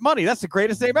to print money. That's the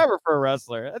greatest name ever for a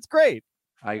wrestler. That's great.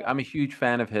 I'm a huge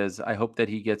fan of his. I hope that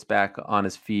he gets back on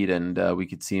his feet and we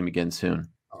could see him again soon.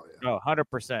 Oh, yeah. Oh,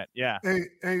 100%. Yeah.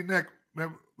 Hey, Nick,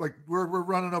 like we're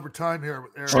running over time here.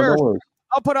 Sure.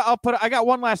 I got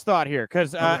one last thought here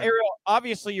because Ariel,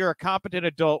 obviously you're a competent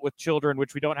adult with children,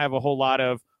 which we don't have a whole lot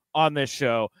of on this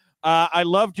show. I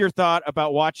loved your thought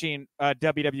about watching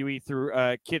WWE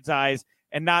through kids' eyes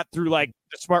and not through like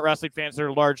the smart wrestling fans that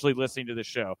are largely listening to the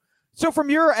show. So from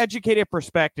your educated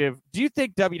perspective, do you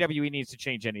think WWE needs to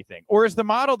change anything? Or is the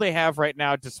model they have right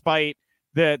now, despite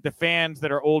the fans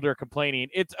that are older complaining,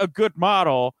 it's a good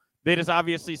model that is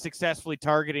obviously successfully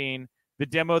targeting the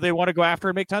demo they want to go after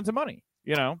and make tons of money,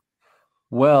 you know?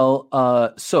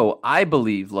 Well, so I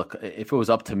believe, look, if it was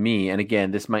up to me, and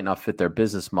again, this might not fit their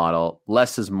business model,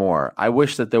 less is more. I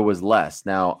wish that there was less.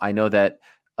 Now, I know that,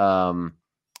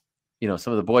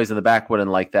 some of the boys in the back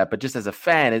wouldn't like that, but just as a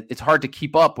fan, it's hard to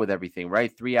keep up with everything,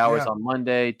 right? 3 hours on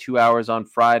Monday, 2 hours on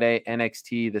Friday,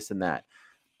 NXT, this and that.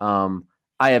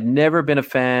 I have never been a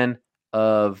fan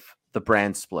of the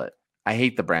brand split. I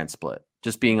hate the brand split,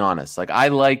 just being honest. Like I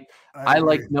like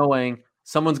knowing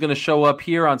someone's going to show up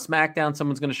here on SmackDown,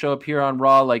 someone's going to show up here on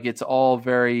Raw. Like it's all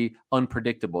very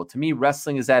unpredictable. To me,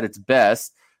 wrestling is at its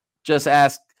best. Just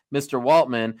ask Mr.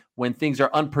 Waltman when things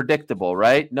are unpredictable,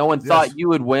 right? No one thought you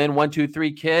would win 1, 2,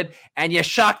 3 kid, and you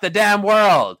shocked the damn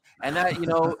world. And that,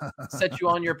 set you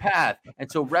on your path.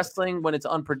 And so wrestling, when it's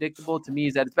unpredictable, to me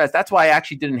is at its best. That's why I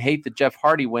actually didn't hate the Jeff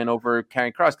Hardy win over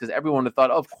Karrion Kross, because everyone had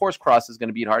thought, of course, Kross is going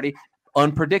to beat Hardy.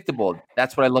 Unpredictable.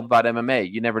 That's what I love about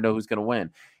MMA. You never know who's going to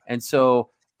win. And so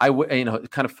it's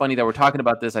kind of funny that we're talking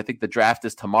about this. I think the draft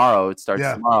is tomorrow. It starts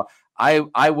tomorrow.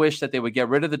 I wish that they would get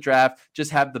rid of the draft,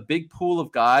 just have the big pool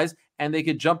of guys, and they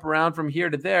could jump around from here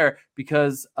to there,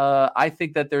 because I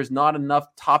think that there's not enough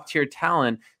top-tier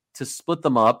talent to split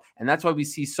them up. And that's why we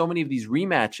see so many of these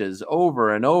rematches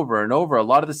over and over and over, a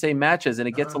lot of the same matches, and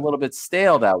it gets a little bit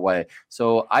stale that way.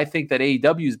 So I think that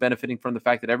AEW is benefiting from the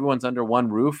fact that everyone's under one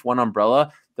roof, one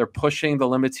umbrella. They're pushing the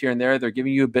limits here and there. They're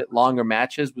giving you a bit longer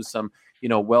matches with some,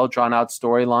 well drawn out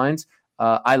storylines.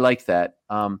 I like that.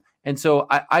 And so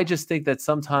I just think that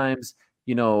sometimes,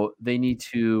 they need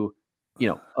to,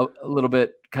 a little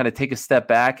bit kind of take a step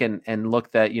back and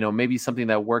look that, maybe something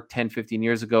that worked 10, 15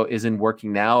 years ago isn't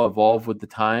working now, evolve with the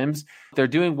times. They're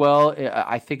doing well.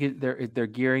 I think they're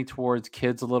gearing towards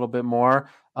kids a little bit more,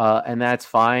 and that's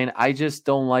fine. I just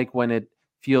don't like when it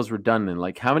feels redundant.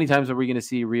 Like, how many times are we going to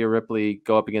see Rhea Ripley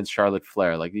go up against Charlotte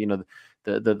Flair? Like,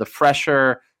 the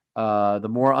fresher, the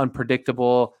more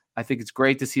unpredictable. I think it's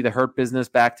great to see the Hurt Business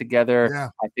back together. Yeah.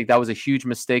 I think that was a huge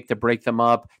mistake to break them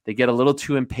up. They get a little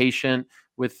too impatient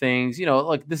with things.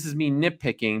 Like, this is me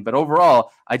nitpicking, but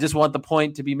overall, I just want the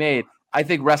point to be made. I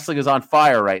think wrestling is on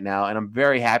fire right now, and I'm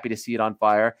very happy to see it on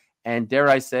fire. And dare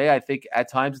I say, I think at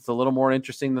times it's a little more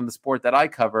interesting than the sport that I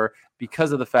cover,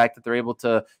 because of the fact that they're able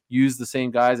to use the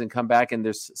same guys and come back, and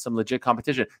there's some legit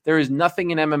competition. There is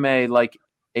nothing in MMA like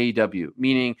AEW,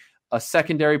 meaning a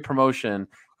secondary promotion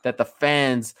that the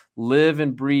fans live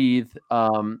and breathe,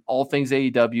 all things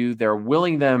AEW. They're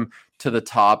willing them to the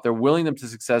top. They're willing them to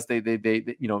success. They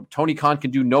Tony Khan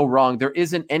can do no wrong. There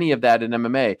isn't any of that in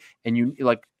MMA. And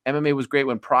MMA was great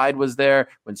when Pride was there,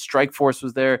 when Strikeforce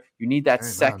was there. You need that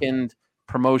second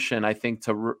promotion, I think,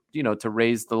 to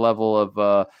raise the level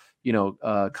of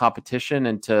competition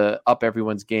and to up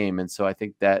everyone's game. And so I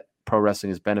think that pro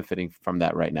wrestling is benefiting from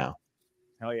that right now.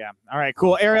 Hell yeah. All right,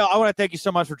 cool. Ariel, I want to thank you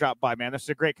so much for dropping by, man. This is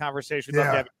a great conversation. We'd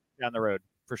love to have you down the road,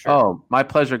 for sure. Oh, my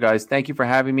pleasure, guys. Thank you for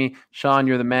having me. Sean,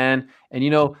 you're the man. And,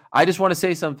 I just want to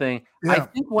say something. Yeah. I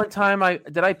think one time,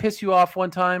 did I piss you off one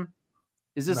time?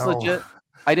 Is this legit?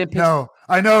 I didn't piss No,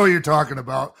 I know what you're talking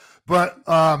about. But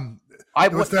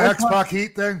it was the X-Pac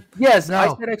Heat thing? Yes, no.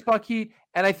 I said X-Pac Heat,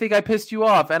 and I think I pissed you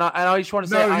off. And I just want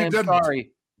to say I am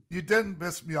sorry. You didn't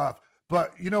piss me off.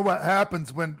 But you know what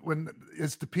happens when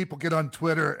is the people get on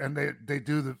Twitter and they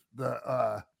do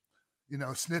the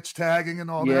snitch tagging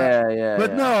and all that. Yeah.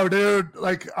 But no, dude,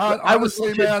 like I was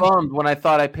legit bummed when I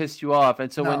thought I pissed you off, and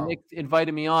so when Nick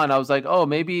invited me on, I was like, oh,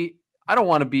 maybe I don't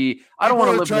want to be. I don't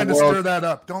want to live trying in a to world. stir that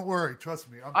up. Don't worry, trust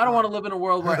me. I don't want to live in a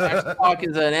world where X-Pac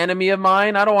is an enemy of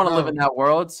mine. I don't want to live in that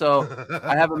world. So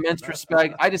I have immense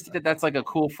respect. I just think that that's like a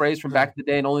cool phrase from back in the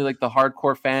day, and only like the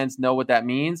hardcore fans know what that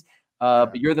means.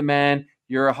 But you're the man.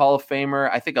 You're a Hall of Famer.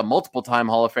 I think a multiple-time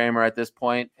Hall of Famer at this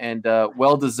point, and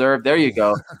well-deserved. There you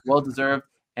go. Well-deserved.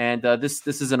 And this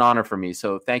is an honor for me.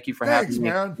 So thank you for having me.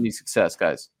 Any success,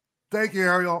 guys. Thank you,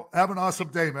 Ariel. Have an awesome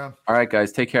day, man. All right,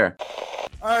 guys. Take care.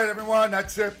 All right, everyone.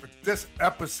 That's it for this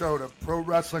episode of Pro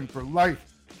Wrestling for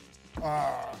Life.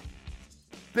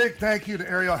 Big thank you to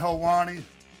Ariel Helwani,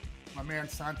 my man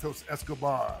Santos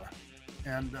Escobar.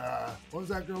 and what was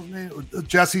that girl's name?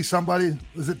 Jesse somebody.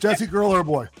 Was it Jesse girl or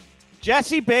boy?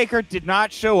 Jesse Baker did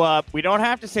not show up. We don't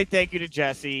have to say thank you to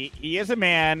Jesse. He is a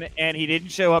man, and he didn't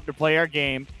show up to play our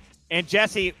game. And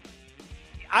Jesse,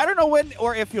 I don't know when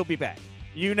or if he'll be back.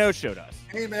 You know, showed us.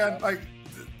 Hey, man, like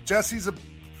Jesse's a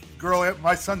girl.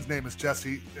 My son's name is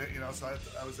Jesse. So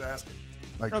I was asking.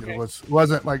 Like okay. It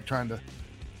wasn't like trying to.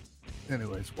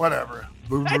 Anyways, whatever.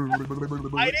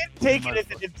 I didn't take it as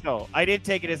an insult. I did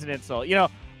take it as an insult.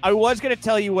 I was going to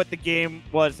tell you what the game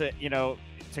was.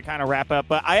 To kind of wrap up,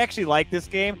 but I actually like this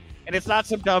game, and it's not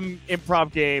some dumb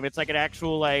improv game. It's like an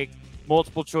actual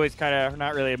multiple choice kind of,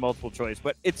 not really a multiple choice,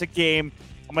 but it's a game.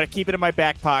 I'm going to keep it in my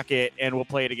back pocket, and we'll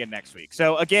play it again next week.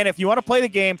 So again, if you want to play the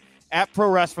game at Pro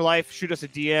Wrest for Life, shoot us a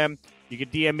DM. You can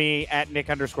DM me at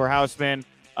Nick_Hausman.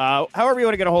 However you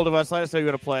want to get a hold of us, let us know you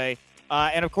want to play.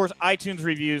 And of course, iTunes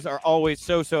reviews are always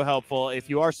so helpful. If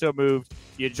you are so moved,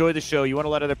 you enjoy the show, you want to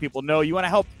let other people know, you want to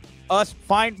help us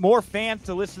find more fans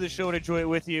to listen to the show and enjoy it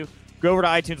with you, go over to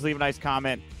iTunes, leave a nice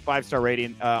comment, 5-star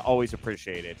rating, always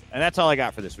appreciated. And that's all I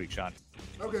got for this week, Sean.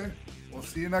 Okay. We'll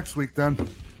see you next week then.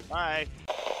 Bye.